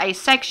have a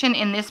section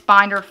in this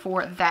binder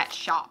for that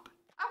shop.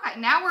 Okay,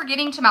 now we're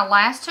getting to my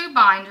last two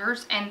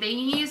binders, and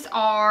these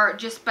are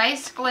just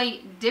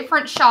basically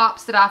different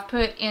shops that I've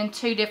put in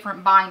two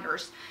different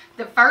binders.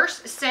 The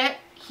first set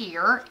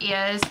here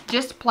is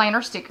just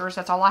planner stickers.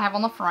 That's all I have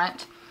on the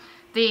front.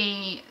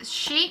 The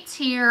sheets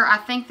here, I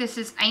think this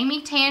is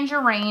Amy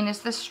Tangerine is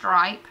the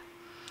stripe.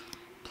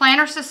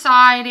 Planner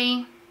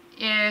Society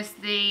is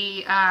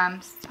the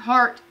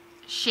heart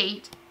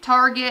sheet.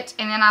 Target,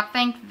 and then I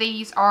think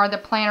these are the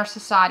Planner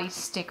Society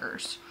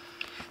stickers.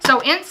 So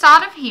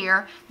inside of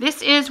here,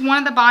 this is one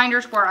of the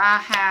binders where I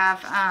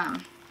have,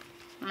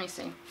 let me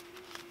see.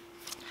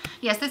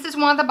 Yes, this is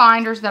one of the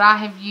binders that I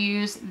have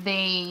used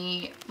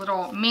the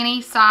little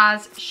mini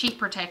size sheet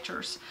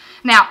protectors.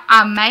 Now,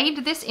 I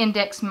made this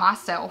index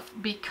myself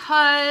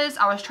because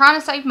I was trying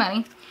to save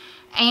money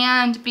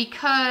and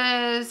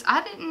because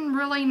I didn't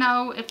really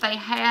know if they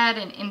had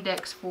an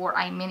index for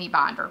a mini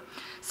binder.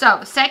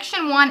 So,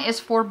 section 1 is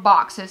for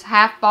boxes,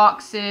 half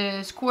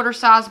boxes, quarter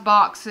size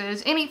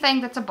boxes, anything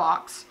that's a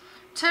box.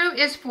 2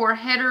 is for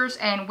headers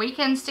and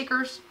weekend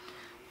stickers.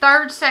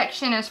 3rd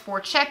section is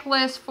for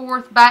checklists,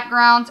 4th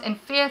backgrounds,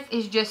 and 5th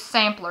is just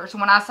samplers.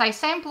 When I say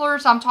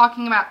samplers, I'm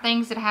talking about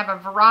things that have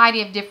a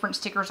variety of different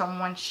stickers on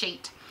one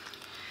sheet.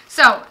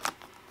 So,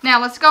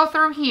 now let's go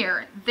through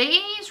here.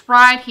 These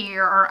right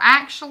here are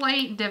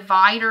actually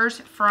dividers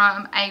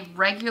from a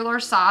regular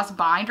size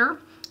binder.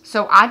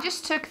 So I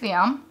just took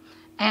them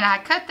and I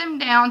cut them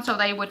down so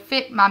they would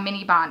fit my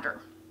mini binder.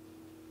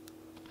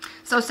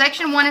 So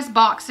section 1 is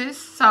boxes.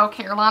 So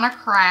Carolina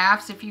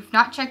Crafts. If you've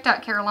not checked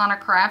out Carolina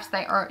Crafts,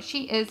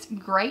 she is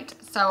great.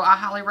 So I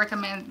highly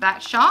recommend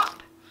that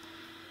shop.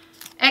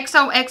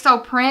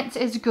 XOXO Prints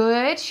is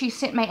good. She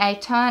sent me a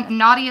ton.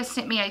 Nadia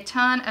sent me a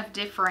ton of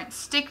different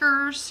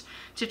stickers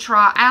to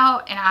try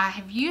out, and I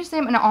have used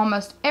them in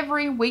almost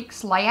every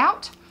week's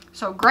layout.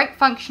 So great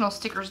functional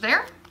stickers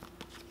there.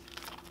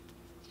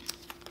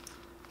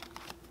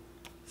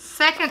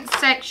 Second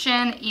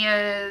section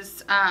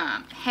is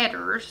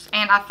headers,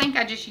 and I think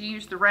I just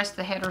used the rest of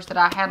the headers that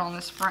I had on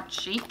this front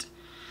sheet.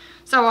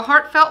 So A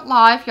Heartfelt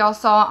Life, y'all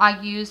saw I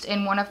used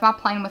in one of my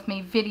Plan With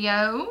Me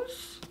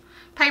videos.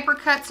 Paper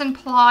Cuts and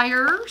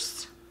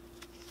Pliers.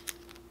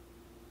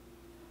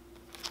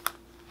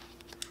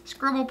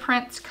 Scribble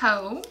Prints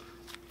Co.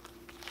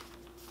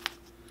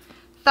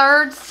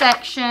 3rd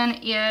section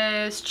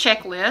is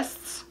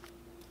checklists.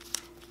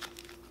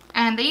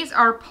 And these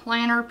are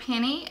Planner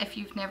Penny. If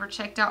you've never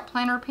checked out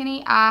Planner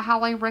Penny, I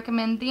highly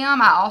recommend them.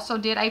 I also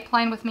did a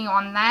Plan With Me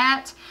on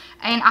that.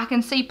 And I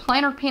can see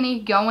Planner Penny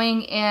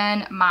going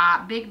in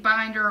my big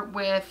binder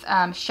with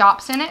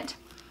shops in it.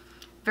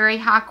 Very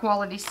high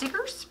quality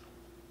stickers.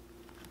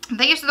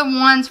 These are the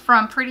ones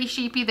from Pretty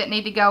Sheepy that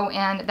need to go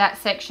in that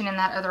section in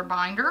that other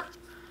binder.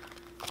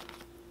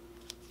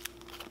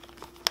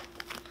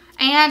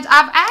 And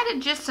I've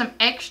added just some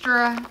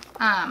extra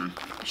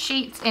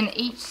sheets in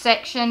each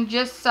section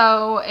just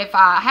so if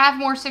I have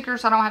more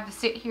stickers, I don't have to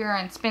sit here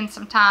and spend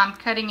some time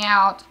cutting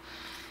out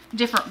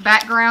different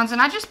backgrounds.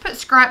 And I just put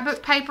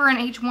scrapbook paper in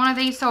each one of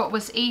these so it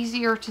was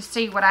easier to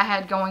see what I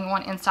had going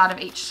on inside of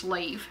each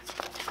sleeve.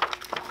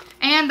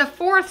 And the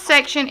 4th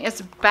section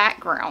is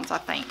backgrounds, I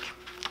think.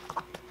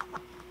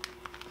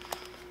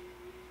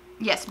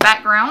 Yes,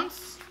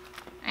 backgrounds.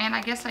 And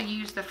I guess I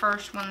used the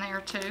first one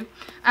there too.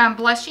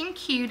 Blushing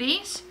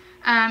Cuties.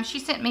 She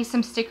sent me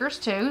some stickers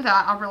too.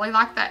 I really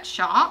like that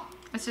shop.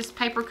 This is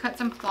Paper Cuts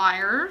and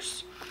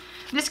Pliers.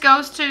 This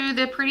goes to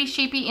the Pretty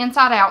Sheepy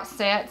Inside Out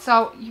set.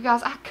 So, you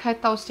guys, I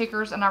cut those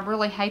stickers and I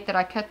really hate that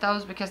I cut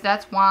those because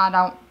that's why I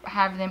don't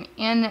have them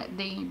in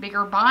the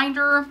bigger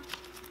binder.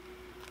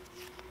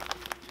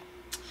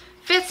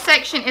 5th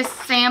section is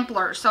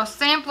samplers. So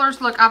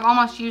samplers, look, I've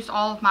almost used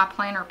all of my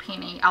Planner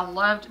Penny. I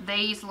loved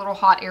these little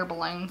hot air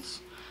balloons.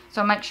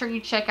 So make sure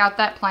you check out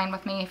that Plan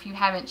With Me if you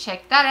haven't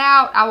checked that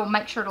out. I will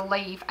make sure to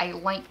leave a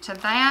link to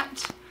that.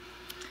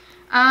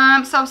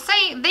 So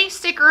see, these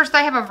stickers,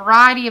 they have a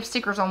variety of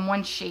stickers on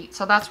one sheet.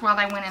 So that's why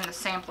they went in the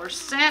sampler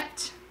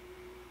set.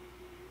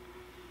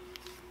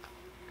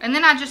 And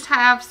then I just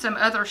have some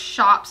other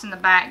shops in the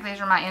back. These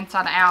are my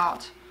Inside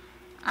Out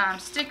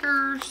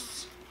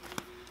stickers.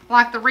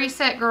 Like the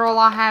Reset Girl,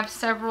 I have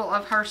several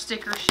of her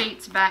sticker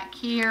sheets back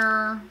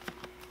here.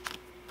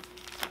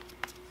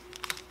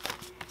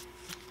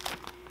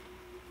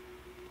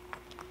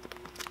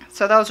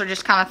 So those are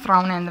just kind of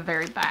thrown in the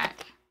very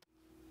back.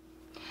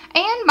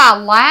 And my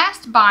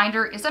last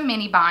binder is a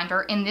mini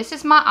binder, and this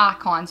is my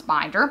icons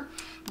binder.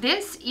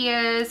 This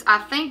is, I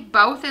think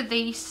both of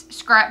these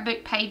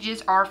scrapbook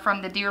pages are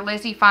from the Dear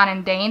Lizzie Fine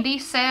and Dandy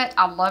set.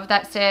 I love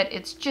that set.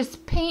 It's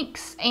just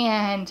pinks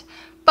and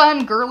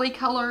fun girly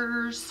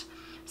colors.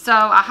 So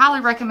I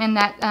highly recommend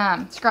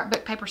that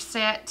scrapbook paper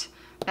set.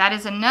 That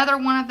is another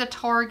one of the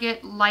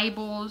Target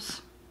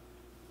labels.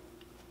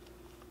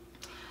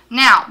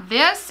 Now,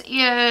 this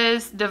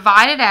is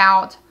divided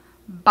out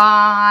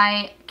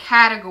by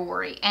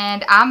category,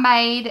 and I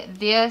made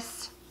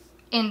this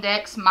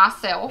index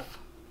myself.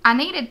 I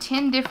needed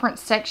 10 different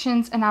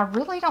sections, and I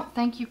really don't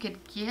think you could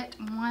get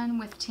one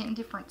with 10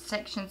 different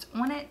sections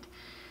on it.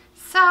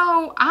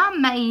 So I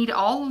made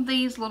all of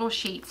these little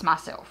sheets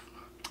myself.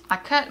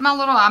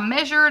 I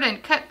measured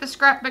and cut the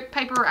scrapbook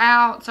paper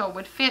out so it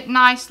would fit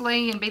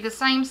nicely and be the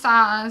same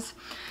size.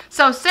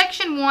 So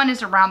section 1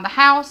 is around the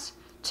house,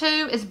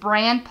 2 is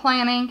brand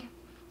planning,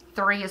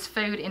 3 is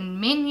food and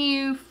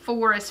menu,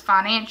 4 is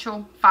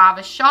financial, 5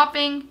 is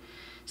shopping,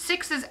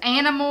 6 is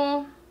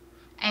animal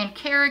and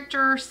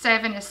character,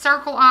 7 is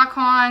circle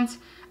icons,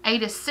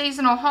 8 is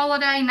seasonal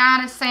holiday,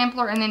 9 is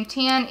sampler, and then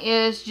 10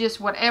 is just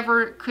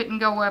whatever couldn't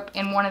go up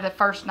in one of the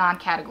first 9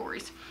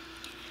 categories.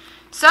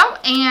 So,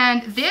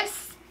 and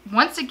this,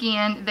 once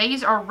again,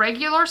 these are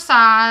regular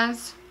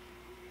size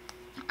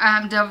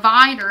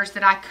dividers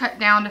that I cut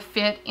down to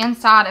fit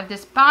inside of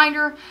this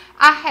binder.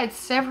 I had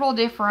several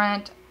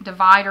different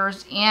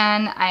dividers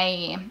in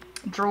a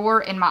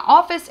drawer in my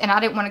office, and I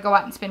didn't want to go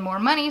out and spend more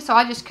money, so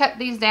I just cut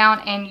these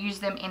down and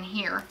used them in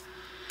here.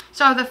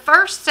 So the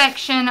first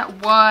section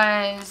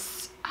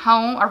was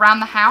home, around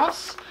the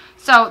house.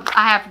 So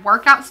I have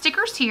workout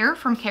stickers here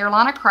from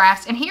Carolina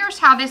Crafts, and here's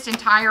how this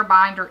entire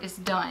binder is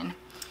done.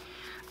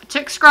 I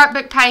took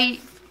scrapbook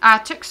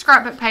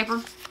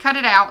paper, cut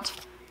it out,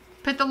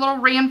 put the little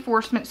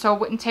reinforcement so it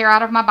wouldn't tear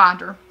out of my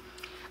binder.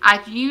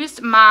 I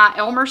used my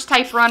Elmer's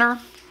tape runner,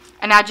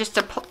 and I just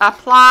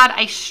applied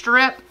a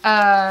strip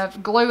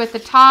of glue at the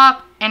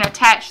top and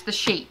attached the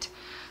sheet.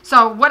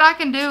 So what I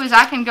can do is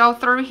I can go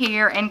through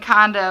here and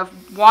kind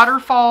of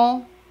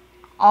waterfall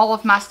all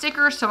of my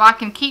stickers so I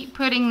can keep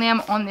putting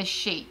them on this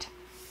sheet.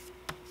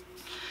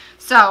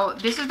 So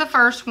this is the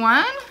first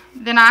one.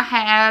 Then I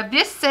have,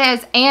 this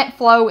says Aunt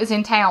Flo is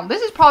in town.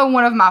 This is probably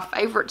one of my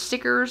favorite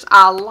stickers.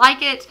 I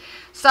like it.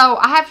 So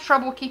I have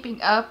trouble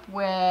keeping up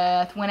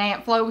with when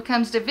Aunt Flo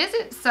comes to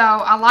visit. So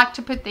I like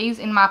to put these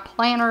in my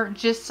planner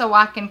just so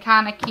I can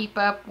kind of keep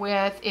up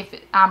with if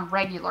I'm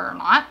regular or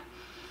not.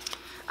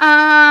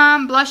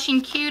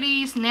 Blushing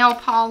Cuties, nail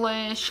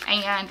polish,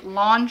 and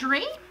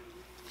laundry.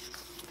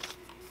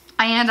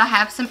 And I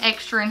have some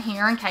extra in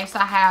here in case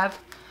I have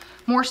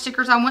more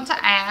stickers I want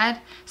to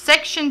add.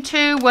 Section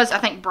 2 was, I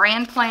think,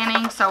 brand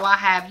planning. So I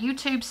have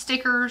YouTube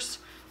stickers,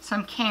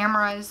 some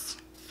cameras.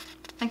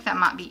 I think that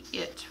might be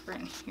it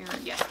right here.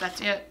 Yes,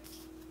 that's it.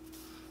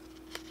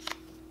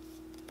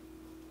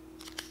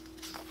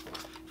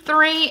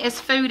 3 is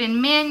food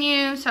and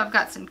menu. So I've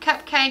got some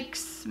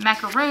cupcakes,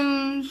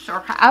 macaroons,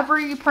 or however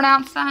you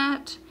pronounce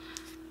that.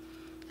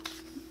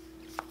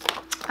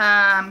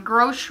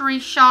 Grocery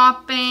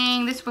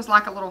shopping. This was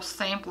like a little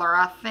sampler,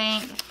 I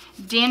think.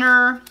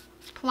 Dinner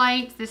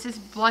plates. This is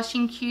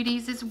Blushing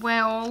Cuties as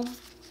well.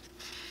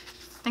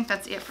 I think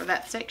that's it for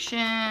that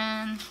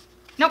section.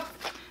 Nope.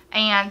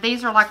 And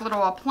these are like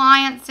little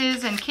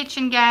appliances and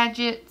kitchen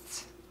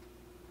gadgets.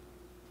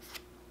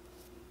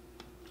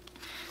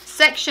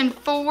 Section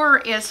 4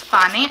 is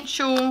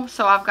financial.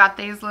 So I've got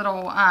these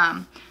little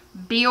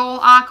bill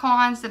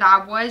icons that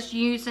I was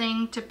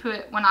using to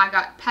put when I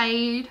got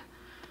paid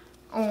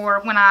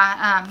or when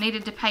I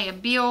needed to pay a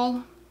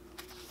bill.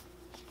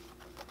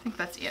 I think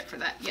that's it for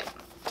that. Yep.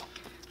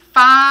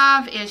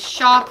 5 is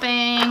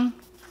shopping,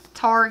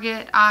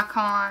 Target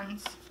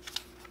icons.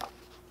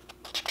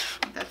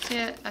 That's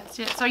it. That's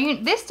it. So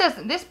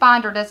this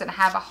binder doesn't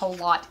have a whole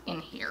lot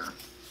in here.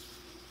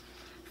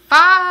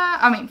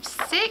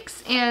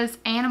 6 is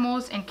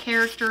animals and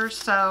characters.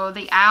 So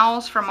the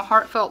owls from A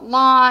Heartfelt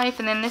Life,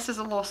 and then this is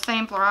a little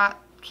sampler. I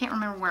can't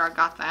remember where I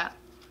got that.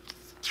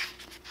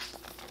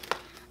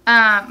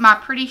 My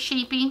Pretty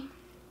Sheepy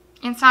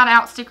inside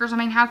out stickers. I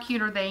mean, how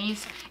cute are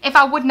these? If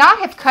I would not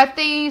have cut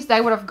these,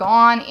 they would have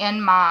gone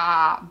in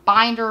my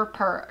binder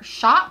per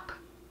shop.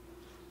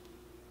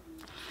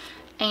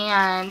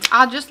 And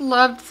I just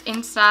loved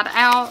inside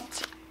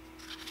out.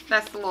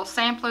 That's the little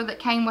sampler that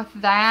came with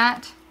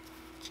that.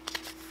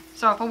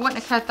 So if I wouldn't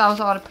have cut those,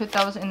 I would have put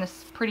those in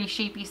this Pretty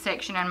Sheepy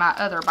section in my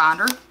other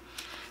binder.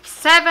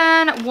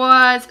 7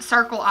 was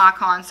circle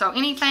icons. So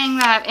anything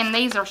that, and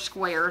these are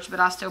squares, but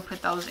I still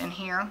put those in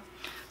here.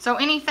 So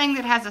anything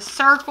that has a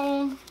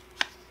circle,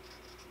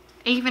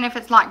 even if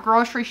it's like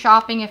grocery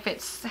shopping, if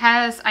it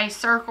has a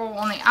circle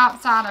on the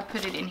outside, I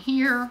put it in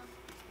here.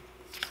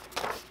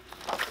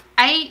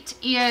 8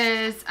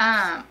 is,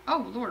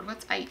 oh Lord,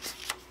 what's 8?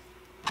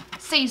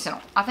 Seasonal.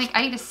 I think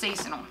 8 is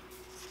seasonal.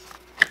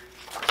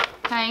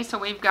 Okay, so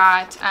we've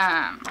got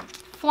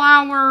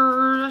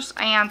flowers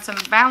and some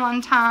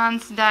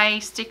Valentine's Day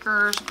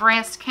stickers,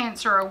 breast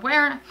cancer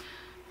awareness.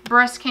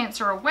 breast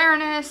cancer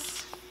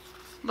awareness,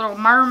 little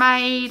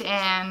mermaid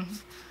and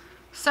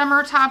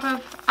summer type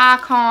of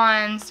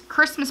icons,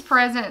 Christmas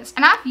presents.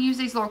 And I've used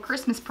these little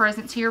Christmas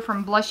presents here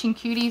from Blushing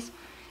Cuties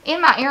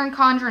in my Erin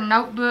Condren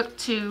notebook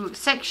to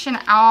section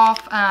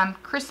off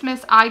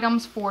Christmas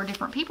items for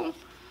different people.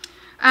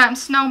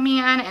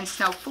 Snowmen and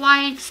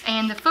snowflakes,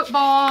 and the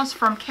footballs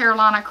from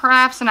Carolina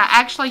Crafts. And I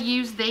actually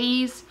use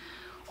these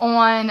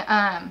on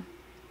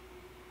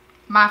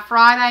my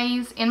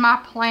Fridays in my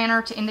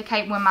planner to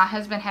indicate when my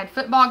husband had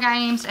football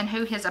games and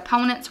who his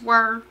opponents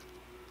were.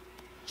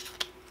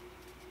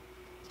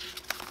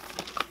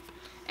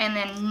 And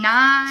then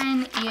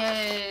 9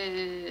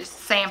 is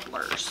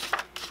samplers.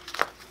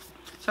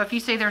 So if you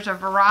see, there's a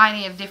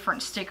variety of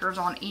different stickers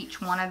on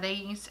each one of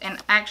these. And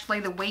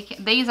actually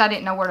these I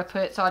didn't know where to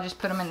put, so I just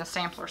put them in the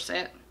sampler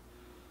set.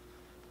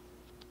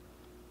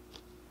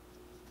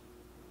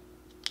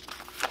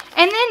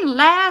 And then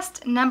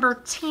last,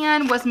 number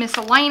 10 was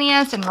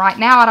miscellaneous. And right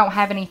now I don't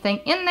have anything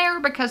in there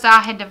because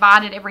I had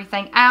divided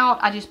everything out.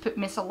 I just put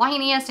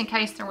miscellaneous in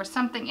case there was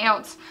something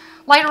else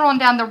later on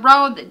down the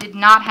road that did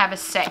not have a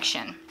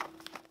section.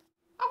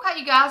 Okay,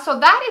 you guys, so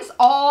that is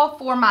all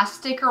for my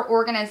sticker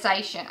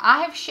organization.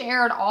 I have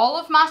shared all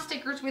of my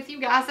stickers with you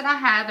guys that I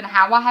have and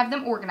how I have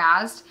them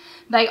organized.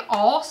 They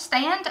all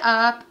stand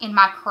up in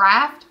my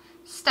craft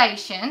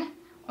station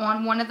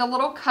on one of the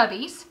little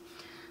cubbies.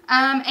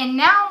 And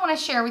now I want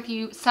to share with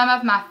you some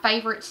of my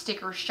favorite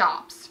sticker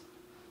shops.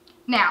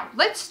 Now,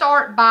 let's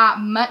start by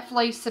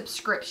monthly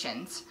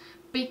subscriptions,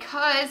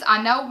 because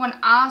I know when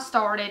I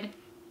started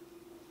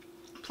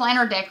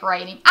planner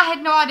decorating, I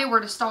had no idea where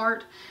to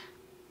start.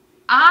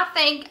 I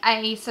think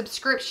a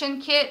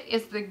subscription kit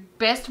is the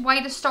best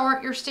way to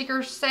start your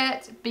sticker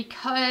set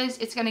because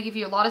it's going to give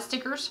you a lot of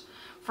stickers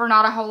for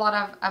not a whole lot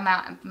of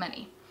amount of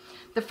money.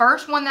 The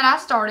first one that I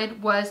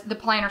started was the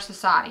Planner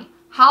Society.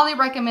 Highly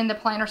recommend the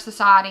Planner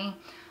Society.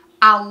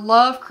 I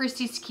love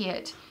Christy's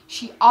kit.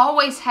 She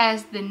always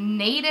has the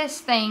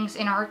neatest things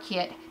in her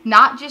kit,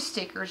 not just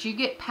stickers. You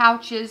get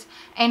pouches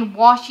and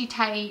washi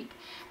tape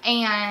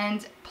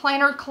and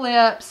planner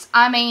clips.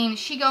 I mean,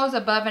 she goes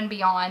above and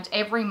beyond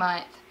every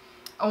month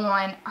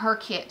on her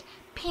kit.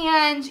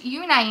 Pins,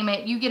 you name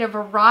it, you get a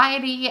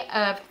variety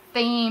of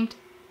themed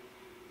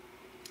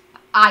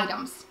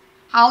items.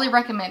 Highly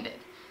recommended.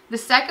 The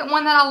second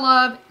one that I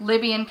love,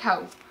 Libby &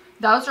 Co.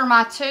 Those are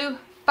my two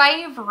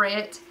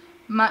favorite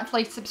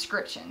monthly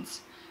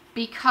subscriptions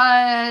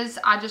because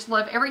I just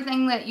love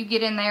everything that you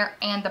get in there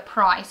and the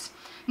price.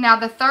 Now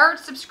the third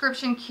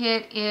subscription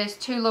kit is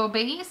Two Little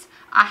Bees.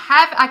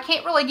 I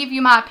can't really give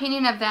you my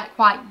opinion of that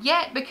quite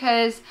yet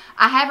because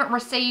I haven't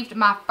received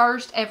my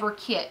first ever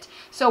kit.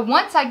 So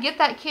once I get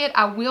that kit,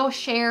 I will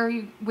share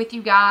with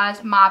you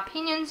guys my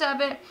opinions of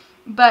it.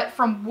 But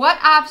from what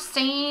I've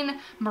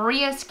seen,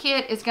 Maria's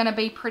kit is going to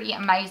be pretty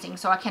amazing.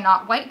 So I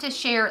cannot wait to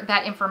share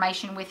that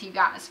information with you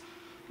guys.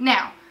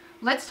 Now,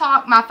 let's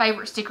talk my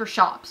favorite sticker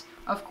shops.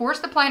 Of course,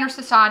 the Planner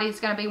Society is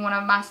going to be one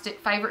of my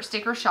favorite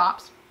sticker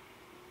shops.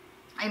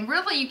 And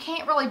really, you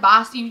can't really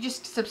buy, so you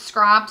just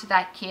subscribe to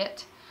that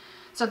kit.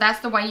 So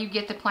that's the way you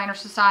get the Planner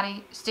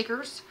Society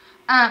stickers.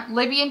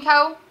 Libby &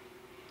 Co.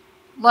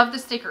 Love the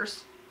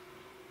stickers.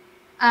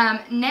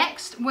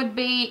 Next would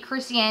be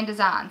Chrissy Ann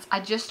Designs. I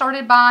just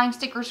started buying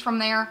stickers from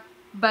there,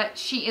 but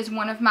she is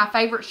one of my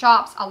favorite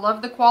shops. I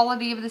love the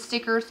quality of the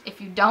stickers. If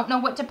you don't know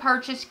what to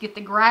purchase, get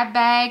the grab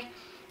bag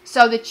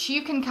so that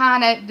you can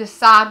kind of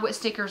decide what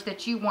stickers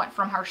that you want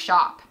from her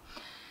shop.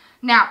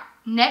 Now,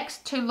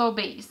 next, Two Little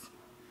Bees.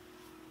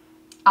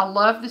 I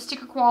love the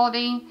sticker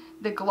quality,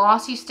 the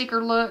glossy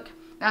sticker look.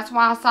 That's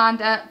why I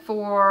signed up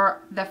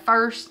for the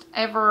first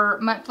ever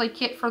monthly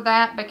kit for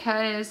that,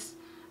 because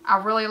I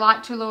really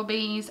like Two Little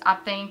Bees. I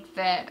think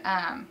that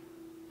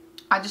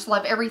I just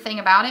love everything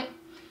about it.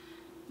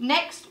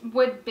 Next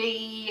would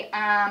be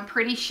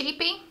Pretty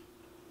Sheepy.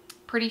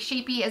 Pretty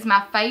Sheepy is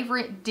my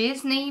favorite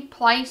Disney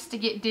place to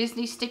get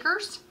Disney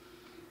stickers.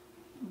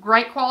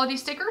 Great quality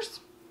stickers.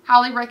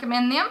 Highly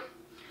recommend them.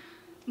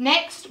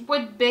 Next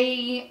would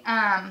be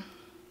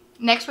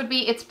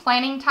It's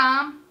Planning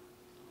Time.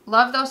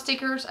 Love those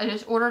stickers. I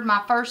just ordered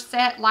my first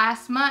set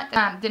last month.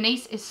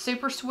 Denise is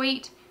super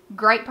sweet.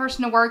 Great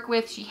person to work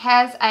with. She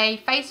has a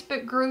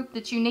Facebook group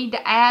that you need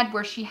to add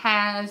where she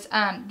has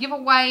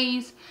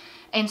giveaways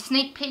and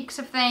sneak peeks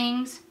of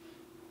things.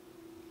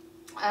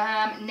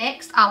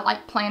 Next, I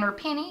like Planner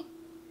Penny.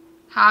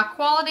 High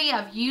quality.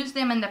 I've used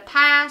them in the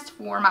past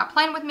for my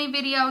Plan With Me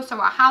video, so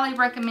I highly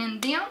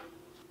recommend them.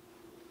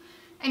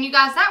 And you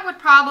guys, that would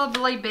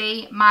probably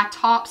be my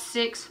top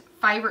 6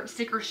 favorite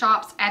sticker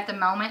shops at the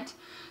moment.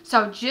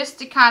 So just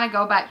to kind of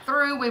go back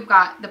through, we've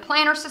got the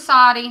Planner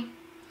Society,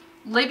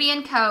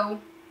 Libby & Co.,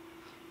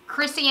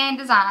 Chrissy Ann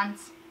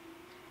Designs,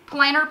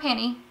 Planner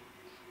Penny,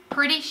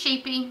 Pretty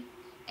Sheepy,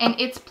 and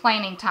It's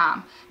Planning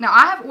Time. Now,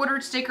 I have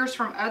ordered stickers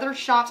from other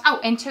shops. Oh,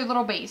 and Two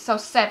Little Bees, so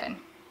 7.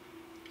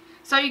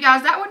 So, you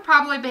guys, that would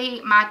probably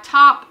be my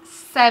top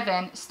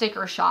 7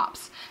 sticker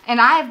shops.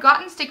 And I have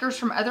gotten stickers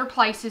from other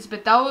places,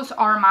 but those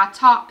are my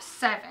top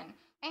 7.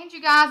 And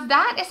you guys,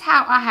 that is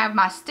how I have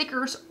my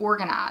stickers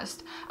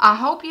organized. I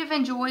hope you've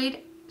enjoyed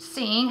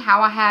seeing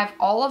how I have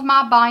all of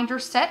my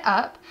binders set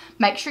up.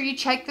 Make sure you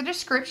check the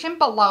description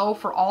below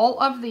for all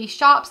of the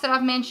shops that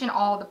I've mentioned,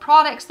 all of the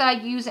products that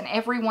I use in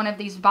every one of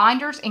these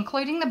binders,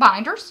 including the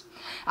binders.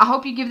 I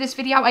hope you give this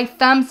video a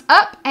thumbs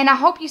up, and I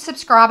hope you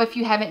subscribe if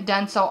you haven't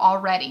done so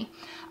already.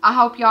 I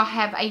hope y'all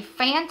have a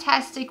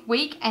fantastic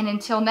week, and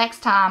until next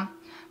time,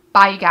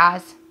 bye you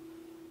guys.